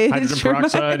bandage? Hydrogen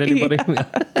peroxide, anybody?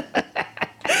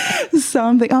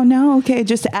 something. Oh no, okay,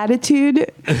 just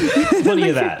attitude. Plenty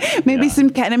of that. Maybe some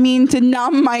ketamine to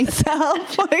numb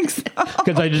myself,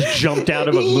 because I just jumped out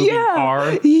of a moving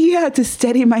car. Yeah, to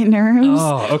steady my nerves.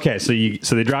 Oh, okay. So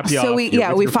they drop you off. So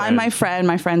we find my friend.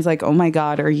 My friend's like, "Oh my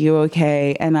God, are you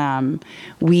okay?" And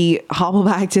we hobble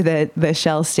back to the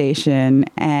Shell station,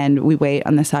 and we wait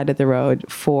on the side of the road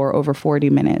for over 40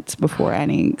 minutes before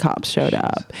any cops showed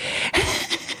up.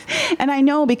 And I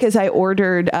know because I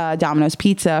ordered Domino's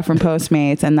pizza from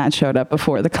Postmates, and that showed up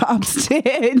before the cops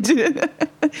did.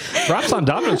 Props on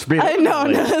Domino's for being. I know.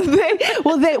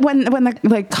 When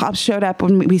the cops showed up,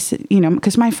 when we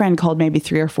because my friend called maybe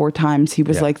 3 or 4 times. He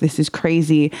was like, "This is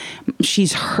crazy.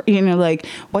 She's like,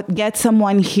 what? Get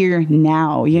someone here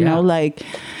now.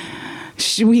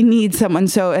 We need someone."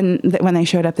 So, when they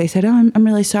showed up, they said, "Oh, I'm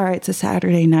really sorry. It's a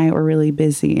Saturday night. We're really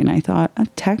busy." And I thought,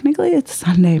 technically, it's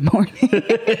Sunday morning.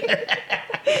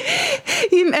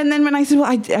 And then when I said,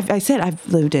 "Well, I said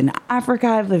I've lived in Africa.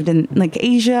 I've lived in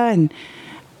Asia,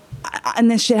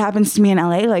 and this shit happens to me in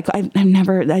LA. Like I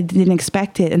didn't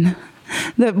expect it." And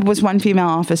there was one female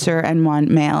officer and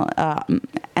one male,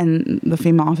 and the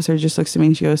female officer just looks at me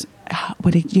and she goes,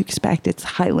 "What did you expect? It's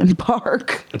Highland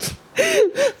Park."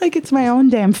 Like it's my own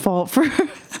damn fault for.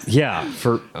 Yeah.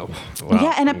 Wow.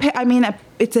 Yeah, and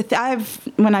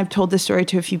when I've told this story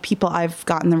to a few people, I've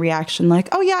gotten the reaction like,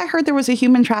 "Oh yeah, I heard there was a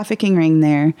human trafficking ring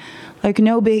there." Like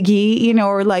no biggie,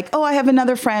 or like, "Oh, I have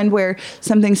another friend where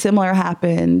something similar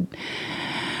happened."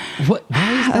 What?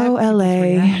 Why is that? Oh,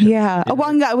 LA. Yeah.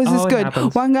 One guy was this good.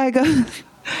 Happens. One guy goes,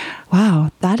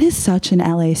 "Wow, that is such an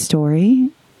LA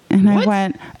story." And what? I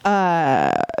went,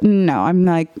 no. I'm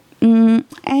like,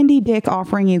 Andy Dick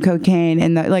offering you cocaine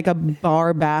in a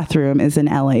bar bathroom is an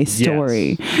LA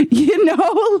story. Yes.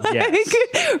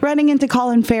 Running into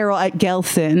Colin Farrell at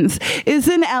Gelson's is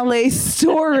an LA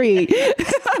story.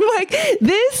 I'm like,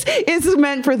 this is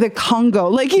meant for the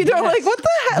Congo. What the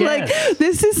heck? Yes.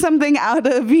 This is something out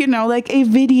of, a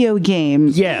video game.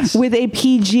 Yes. With a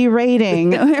PG rating.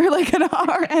 They're like an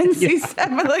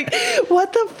RNC7.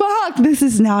 What the fuck? This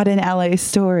is not an LA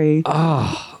story.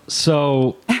 Oh.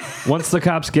 So once the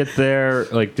cops get there,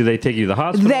 do they take you to the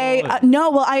hospital? No.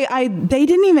 Well, they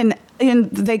didn't even, and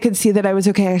they could see that I was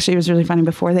okay. Actually, it was really funny.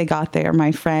 Before they got there,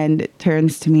 my friend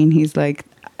turns to me and he's like,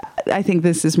 "I think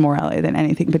this is more LA than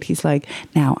anything," but he's like,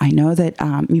 "Now I know that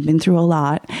you've been through a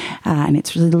lot and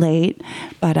it's really late,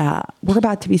 but we're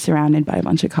about to be surrounded by a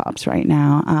bunch of cops right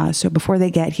now. So before they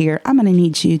get here, I'm going to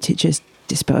need you to just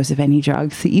dispose of any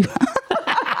drugs that you."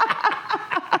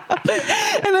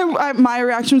 And my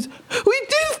reaction was, we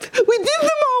did them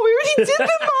all. We already did them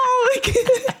all. I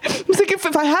was like,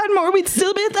 if I had more, we'd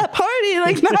still be at that party.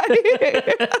 Not here.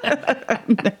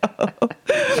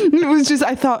 No. It was just,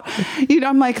 I thought,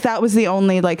 I'm like, that was the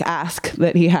only ask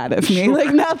that he had of me.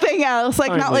 Sure. Nothing else.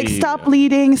 Not stop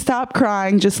bleeding, stop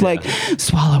crying, just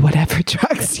swallow whatever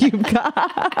drugs you've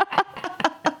got.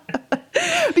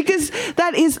 Because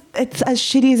it's as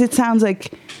shitty as it sounds.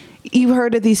 You've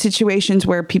heard of these situations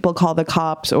where people call the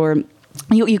cops or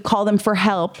you call them for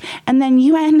help and then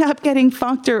you end up getting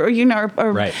fucked or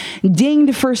right.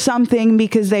 dinged for something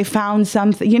because they found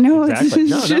something, Exactly.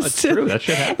 it's true. That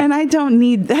should happen. And I didn't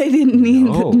need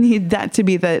that to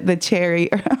be the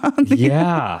cherry on the,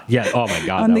 yeah. Oh my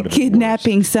God. On the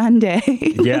kidnapping Sunday.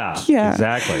 Yeah,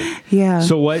 exactly. Yeah.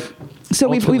 So what? So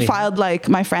we filed,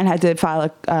 my friend had to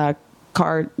file a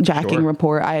carjacking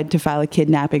report. I had to file a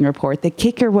kidnapping report. The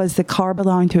kicker was the car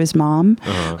belonged to his mom,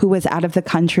 who was out of the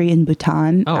country in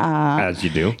Bhutan. As you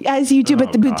do. As you do,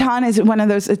 but Bhutan is one of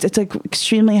those. It's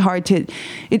extremely hard to.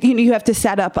 You have to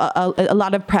set up a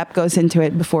lot of prep goes into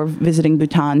it before visiting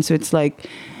Bhutan. So it's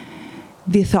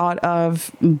the thought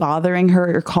of bothering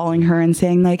her or calling her and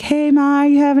saying "Hey Ma,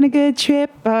 you having a good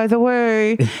trip? By the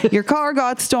way, your car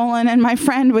got stolen and my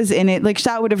friend was in it."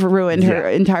 That would have ruined her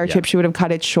entire trip. She would have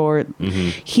cut it short.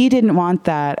 Mm-hmm. He didn't want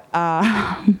that,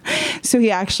 so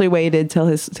he actually waited till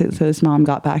his mom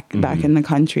got back in the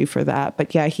country for that.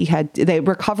 But yeah, they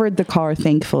recovered the car,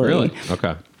 thankfully. Really?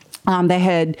 Okay. They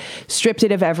had stripped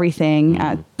it of everything.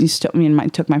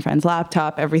 Took my friend's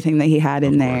laptop, everything that he had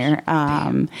in there,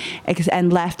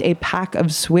 and left a pack of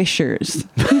Swishers.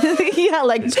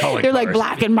 They're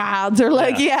Black and Milds, or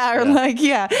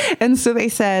And so they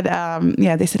said,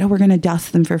 "Oh, we're gonna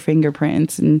dust them for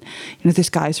fingerprints." And this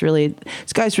guy's really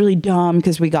dumb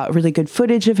because we got really good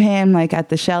footage of him at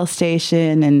the Shell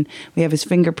station, and we have his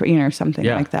fingerprint, or something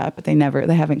like that. But they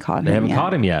haven't caught him. They haven't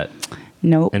caught him yet.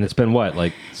 Nope. And it's been what,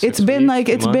 it's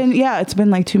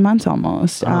been 2 months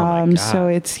almost. Oh my God. So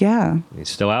it's, He's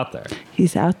still out there.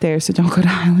 He's out there. So don't go to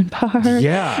Highland Park.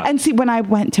 Yeah. And see, when I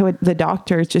went to the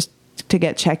doctor just to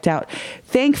get checked out.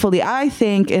 Thankfully, I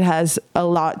think it has a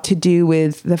lot to do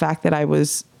with the fact that I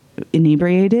was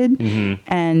inebriated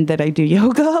and that I do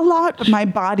yoga a lot. But my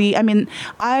body, I mean,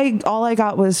 all I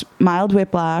got was mild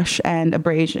whiplash and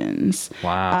abrasions.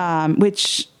 Wow.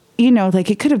 Which, you know, like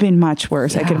it could have been much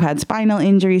worse. I could have had spinal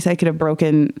injuries. I could have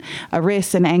broken a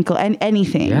wrist, an ankle, and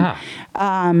anything. Yeah.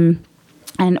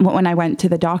 And when I went to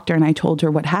the doctor and I told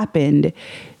her what happened,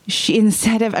 she,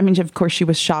 instead of, I mean, of course she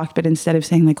was shocked, but instead of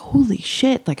saying like, holy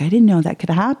shit, like I didn't know that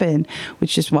could happen,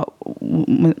 which is what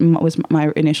was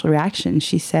my initial reaction,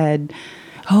 she said,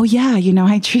 oh yeah, you know,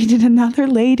 I treated another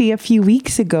lady a few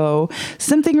weeks ago,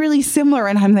 something really similar.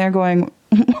 And I'm there going,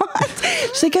 what?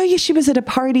 She's like, oh yeah, she was at a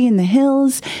party in the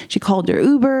hills. She called her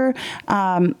Uber.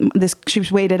 She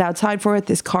was waited outside for it.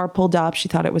 This car pulled up. She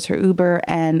thought it was her Uber,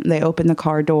 and they opened the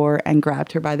car door and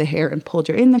grabbed her by the hair and pulled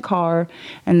her in the car.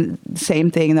 And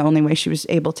same thing. The only way she was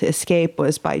able to escape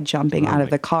was by jumping out of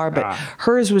the car. But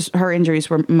her injuries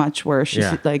were much worse. She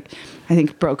like, I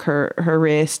think broke her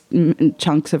wrist.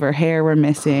 Chunks of her hair were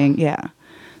missing. Yeah.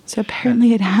 So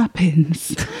apparently it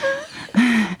happens.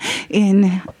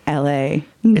 In LA.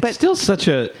 But still such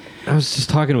a, I was just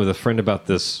talking with a friend about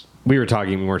this. We were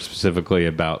talking more specifically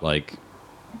about like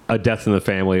a death in the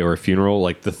family or a funeral.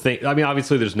 Like the thing, I mean,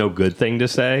 obviously there's no good thing to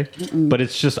say, but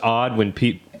it's just odd when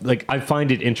people, like, I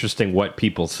find it interesting what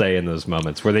people say in those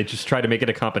moments where they just try to make it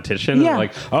a competition. Yeah. And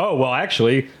like, oh, well,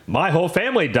 actually, my whole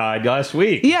family died last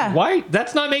week. Yeah. Why?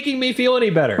 That's not making me feel any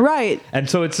better. Right. And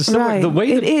so it's a similar, the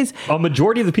way that is. A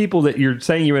majority of the people that you're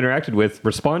saying you interacted with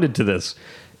responded to this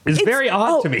is very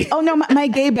odd to me. Oh, no, my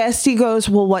gay bestie goes,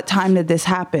 well, what time did this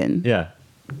happen? Yeah.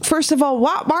 First of all,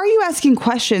 why are you asking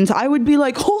questions? I would be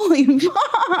like, holy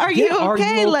fuck, are you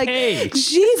okay? Like,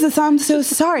 Jesus, I'm so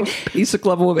sorry. Basic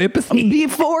level of empathy.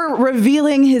 Before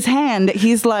revealing his hand,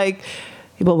 he's like,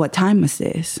 well, what time was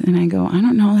this? And I go, I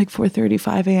don't know, like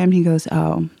 4:35 a.m. He goes,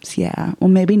 oh, yeah. Well,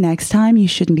 maybe next time you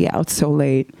shouldn't be out so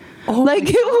late. Oh, like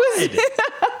it was.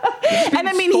 And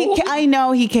I mean, I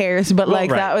know he cares, but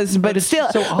like that was, but still,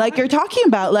 so like you're talking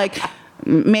about, like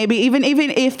maybe even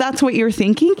if that's what you're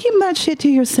thinking, keep that shit to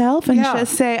yourself and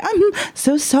just say, I'm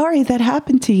so sorry that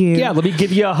happened to you. Yeah, let me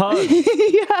give you a hug.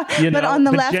 Yeah, but on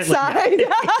the left side.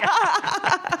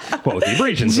 Well, with the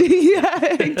abrasions.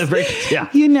 Yeah.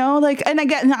 You know, like, and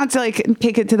again, not to like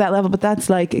take it to that level, but that's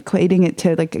like equating it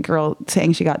to like a girl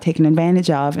saying she got taken advantage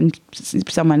of and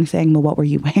someone saying, well, what were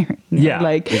you wearing? You know, yeah,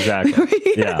 like, exactly.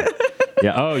 Yeah.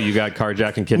 Yeah. Oh, you got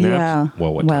carjacked and kidnapped? Yeah.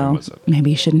 Well, what time was it?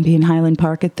 Maybe you shouldn't be in Highland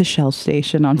Park at the Shell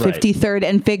station on 53rd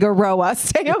and Figueroa.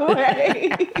 Stay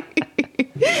away.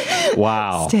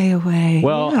 Wow. Stay away.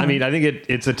 Well, I mean, I think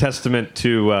it's a testament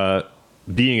to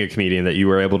being a comedian that you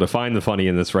were able to find the funny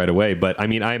in this right away. But I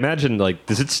mean, I imagine, like,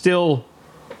 does it still,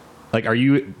 like,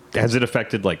 has it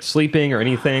affected like sleeping or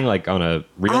anything, like on a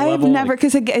real level? I've never,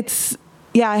 because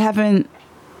I haven't.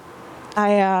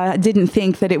 I didn't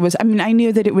think that it was, I mean, I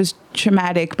knew that it was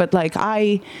traumatic, but like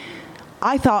I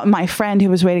thought my friend who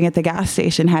was waiting at the gas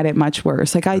station had it much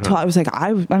worse. Like I was like,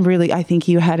 I think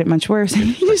you had it much worse. And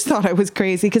he just thought I was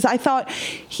crazy because I thought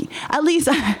at least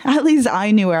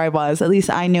I knew where I was. At least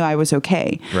I knew I was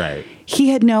okay. Right. He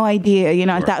had no idea, you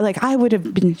know, that like I would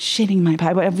have been shitting my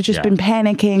pants. I would have just been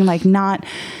panicking, like not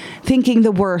thinking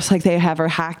the worst, like they have her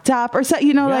hacked up or so,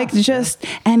 you know, like just,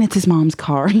 and it's his mom's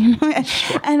car, you know,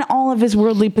 and all of his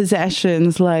worldly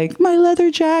possessions, like my leather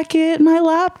jacket, my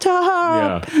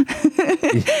laptop.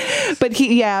 And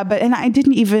I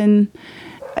didn't even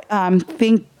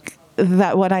think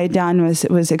that what I had done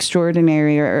was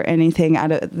extraordinary or anything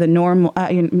out of the normal,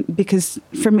 because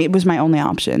for me, it was my only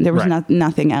option. There was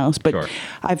nothing else. But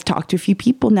I've talked to a few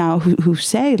people now who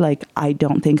say, like, I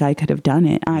don't think I could have done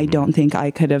it. I don't think I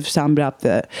could have summed up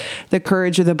the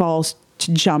courage or the balls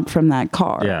to jump from that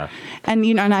car. Yeah. And,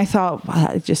 you know, and I thought,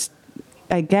 well,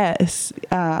 I guess,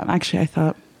 actually, I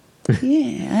thought,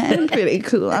 yeah, I'm pretty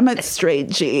cool. I'm a straight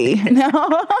G. No,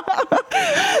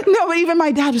 but even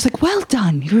my dad was like, well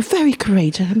done. You were very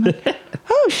courageous. I'm like,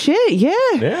 oh, shit,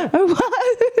 yeah.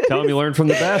 Tell him you learned from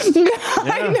the best.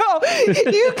 I know.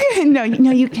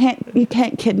 You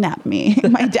can't kidnap me.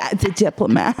 My dad's a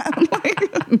diplomat.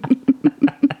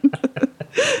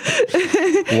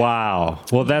 Wow.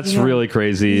 Well, that's really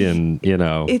crazy. And, you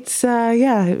know. It's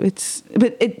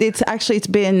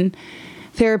been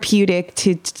therapeutic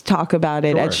to talk about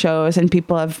it at shows, and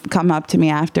people have come up to me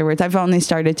afterwards. I've only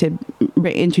started to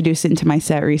introduce it into my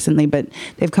set recently, but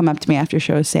they've come up to me after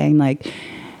shows saying like,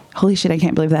 holy shit, I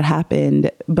can't believe that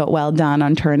happened, but well done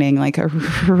on turning like a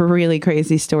really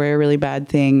crazy story, a really bad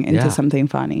thing into something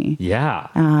funny.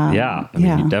 I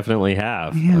mean, you definitely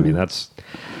have. I mean, that's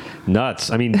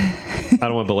nuts. I mean,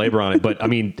 don't want to belabor on it, but I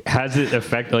mean, has it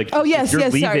affected, like, oh, yes, if you're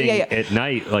yes, leaving sorry, yeah. at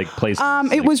night, like, places?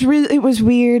 It was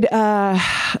weird.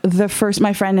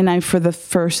 My friend and I, for the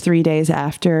first 3 days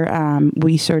after,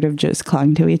 we sort of just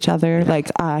clung to each other. Like,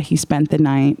 he spent the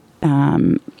night,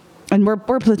 and we're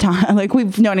platonic, like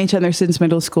we've known each other since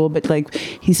middle school, but like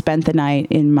he spent the night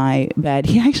in my bed.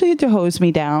 He actually had to hose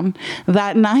me down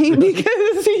that night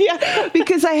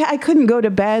because I couldn't go to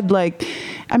bed. Like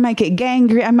I might get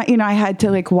gangry. I had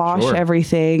to like wash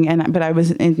everything, but I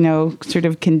was in no sort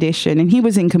of condition, and he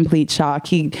was in complete shock.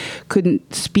 He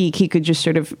couldn't speak. He could just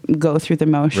sort of go through the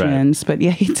motions. Right. But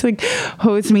yeah, he'd like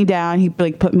hose me down. He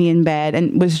like put me in bed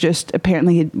and was just,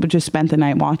 apparently he'd just spent the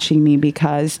night watching me,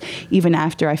 because even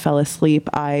after I fell asleep,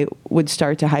 I would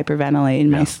start to hyperventilate in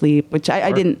my sleep, which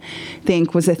I didn't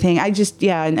think was a thing. I just,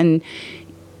 and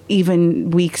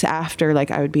even weeks after,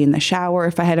 like I would be in the shower,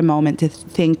 if I had a moment to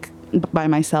think by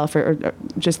myself or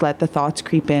just let the thoughts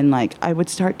creep in, like I would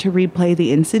start to replay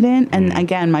the incident, and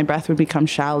again my breath would become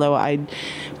shallow. I'd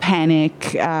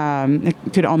panic. It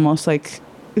could almost like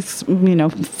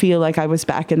feel like I was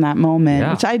back in that moment,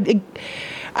 which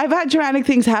I've had traumatic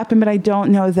things happen, but I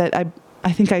don't know that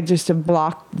I think I just have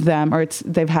blocked them, or it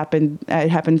happened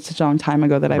such a long time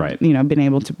ago that I've been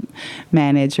able to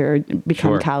manage or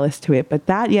become callous to it. But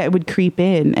that it would creep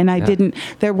in, and I didn't.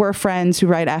 There were friends who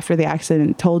right after the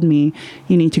accident told me,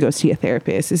 "You need to go see a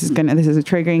therapist. This is a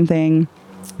triggering thing.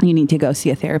 You need to go see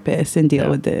a therapist and deal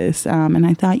with this." And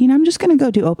I thought, I'm just going to go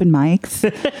do open mics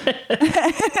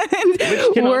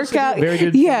and work out. Very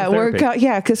good work out.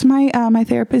 Yeah, because my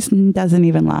therapist doesn't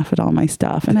even laugh at all my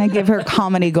stuff, and I give her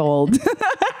comedy gold.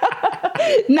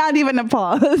 Not even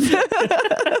applause.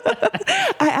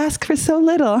 I ask for so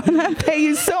little, and I pay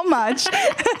you so much.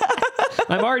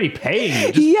 I'm already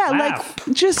paying you. Just laugh.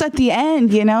 Like just at the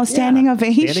end, standing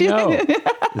ovation. Is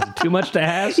it too much to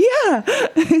ask? Yeah.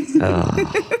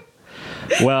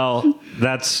 Well,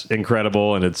 that's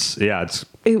incredible, and it's props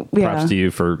to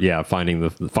you for finding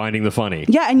the funny.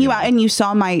 Yeah, and you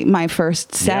saw my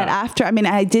first set after. I mean,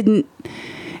 I didn't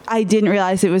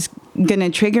realize it was gonna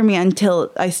trigger me until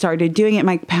I started doing it.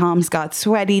 My palms got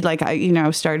sweaty, like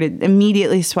I started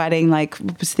immediately sweating, like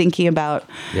was thinking about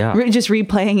just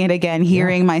replaying it again,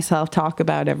 hearing myself talk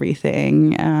about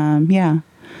everything.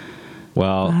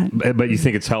 Well, but you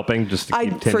think it's helping just to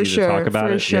continue to talk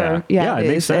about it? For sure. Yeah, it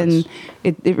makes sense.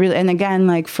 And it really, and again,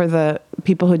 like for the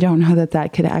people who don't know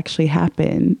that could actually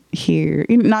happen here,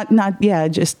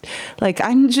 just like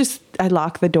I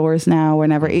lock the doors now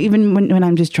whenever, even when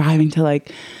I'm just driving to like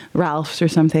Ralph's or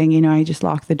something, I just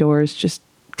lock the doors just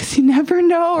because you never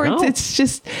know, or it's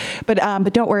just, but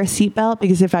don't wear a seatbelt,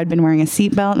 because if I'd been wearing a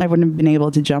seatbelt, I wouldn't have been able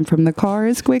to jump from the car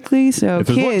as quickly. So if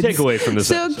kids, one takeaway from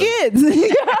this episode. Kids,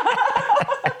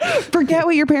 forget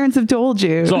what your parents have told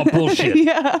you. It's all bullshit.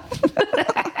 Yeah.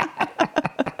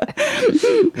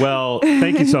 Well,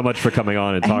 thank you so much for coming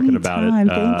on and talking about it.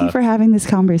 Thank you for having this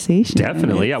conversation.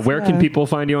 Definitely. Yeah. Where can people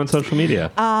find you on social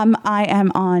media? I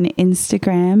am on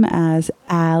Instagram as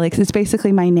Alex. It's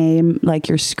basically my name, like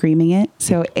you're screaming it.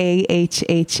 So AHHHLIX.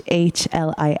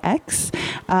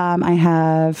 I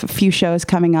have a few shows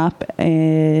coming up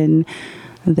in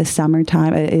the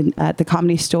summertime at the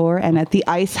Comedy Store and at the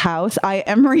Ice House. I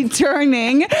am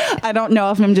returning. I don't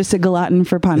know if I'm just a glutton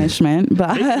for punishment,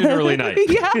 but it's an early night.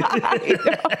 Yeah,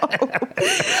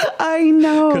 I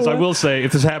know. Because I will say,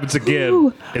 if this happens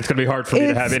again, it's going to be hard for me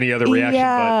to have any other reaction.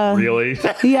 But really,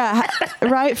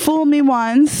 right. Fool me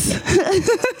once.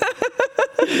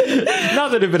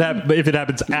 Not that if it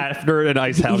happens after an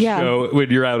Ice House show when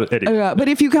you're out. Anyway. But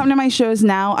if you come to my shows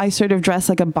now, I sort of dress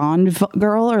like a Bond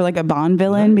girl or like a Bond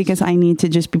villain. Because I need to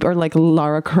just be, or like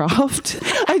Lara Croft.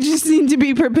 I just need to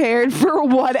be prepared for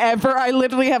whatever. I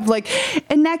literally have like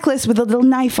a necklace with a little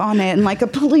knife on it and like a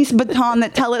police baton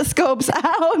that telescopes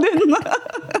out. And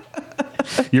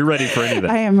you're ready for anything.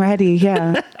 I am ready.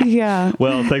 Yeah. Yeah.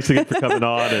 Well, thanks again for coming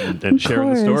on and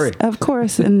sharing the story. Of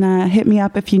course. And hit me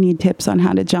up if you need tips on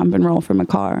how to jump and roll from a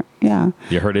car. Yeah.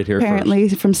 You heard it here Apparently,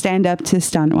 from stand up to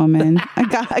stunt woman.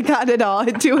 I got it all. I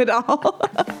do it all.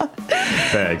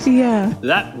 Thanks. Yeah.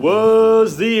 That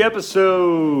was the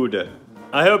episode.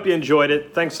 I hope you enjoyed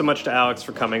it. Thanks so much to Alex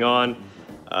for coming on.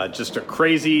 Just a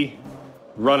crazy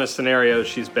run of scenarios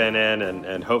she's been in,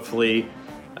 and hopefully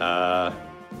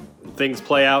things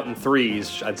play out in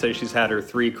threes. I'd say she's had her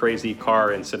 3 crazy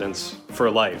car incidents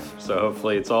for life. So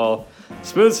hopefully it's all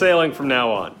smooth sailing from now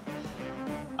on.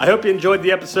 I hope you enjoyed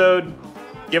the episode.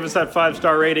 Give us that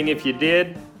 5-star rating if you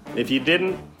did. If you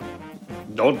didn't,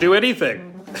 don't do anything.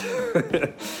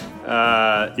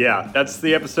 That's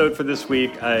the episode for this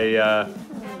week. I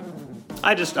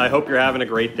hope you're having a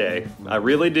great day. I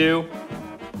really do.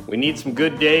 We need some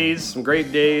good days, some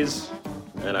great days,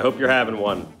 and I hope you're having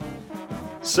one.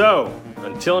 So,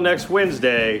 until next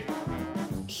Wednesday,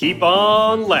 keep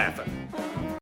on laughing.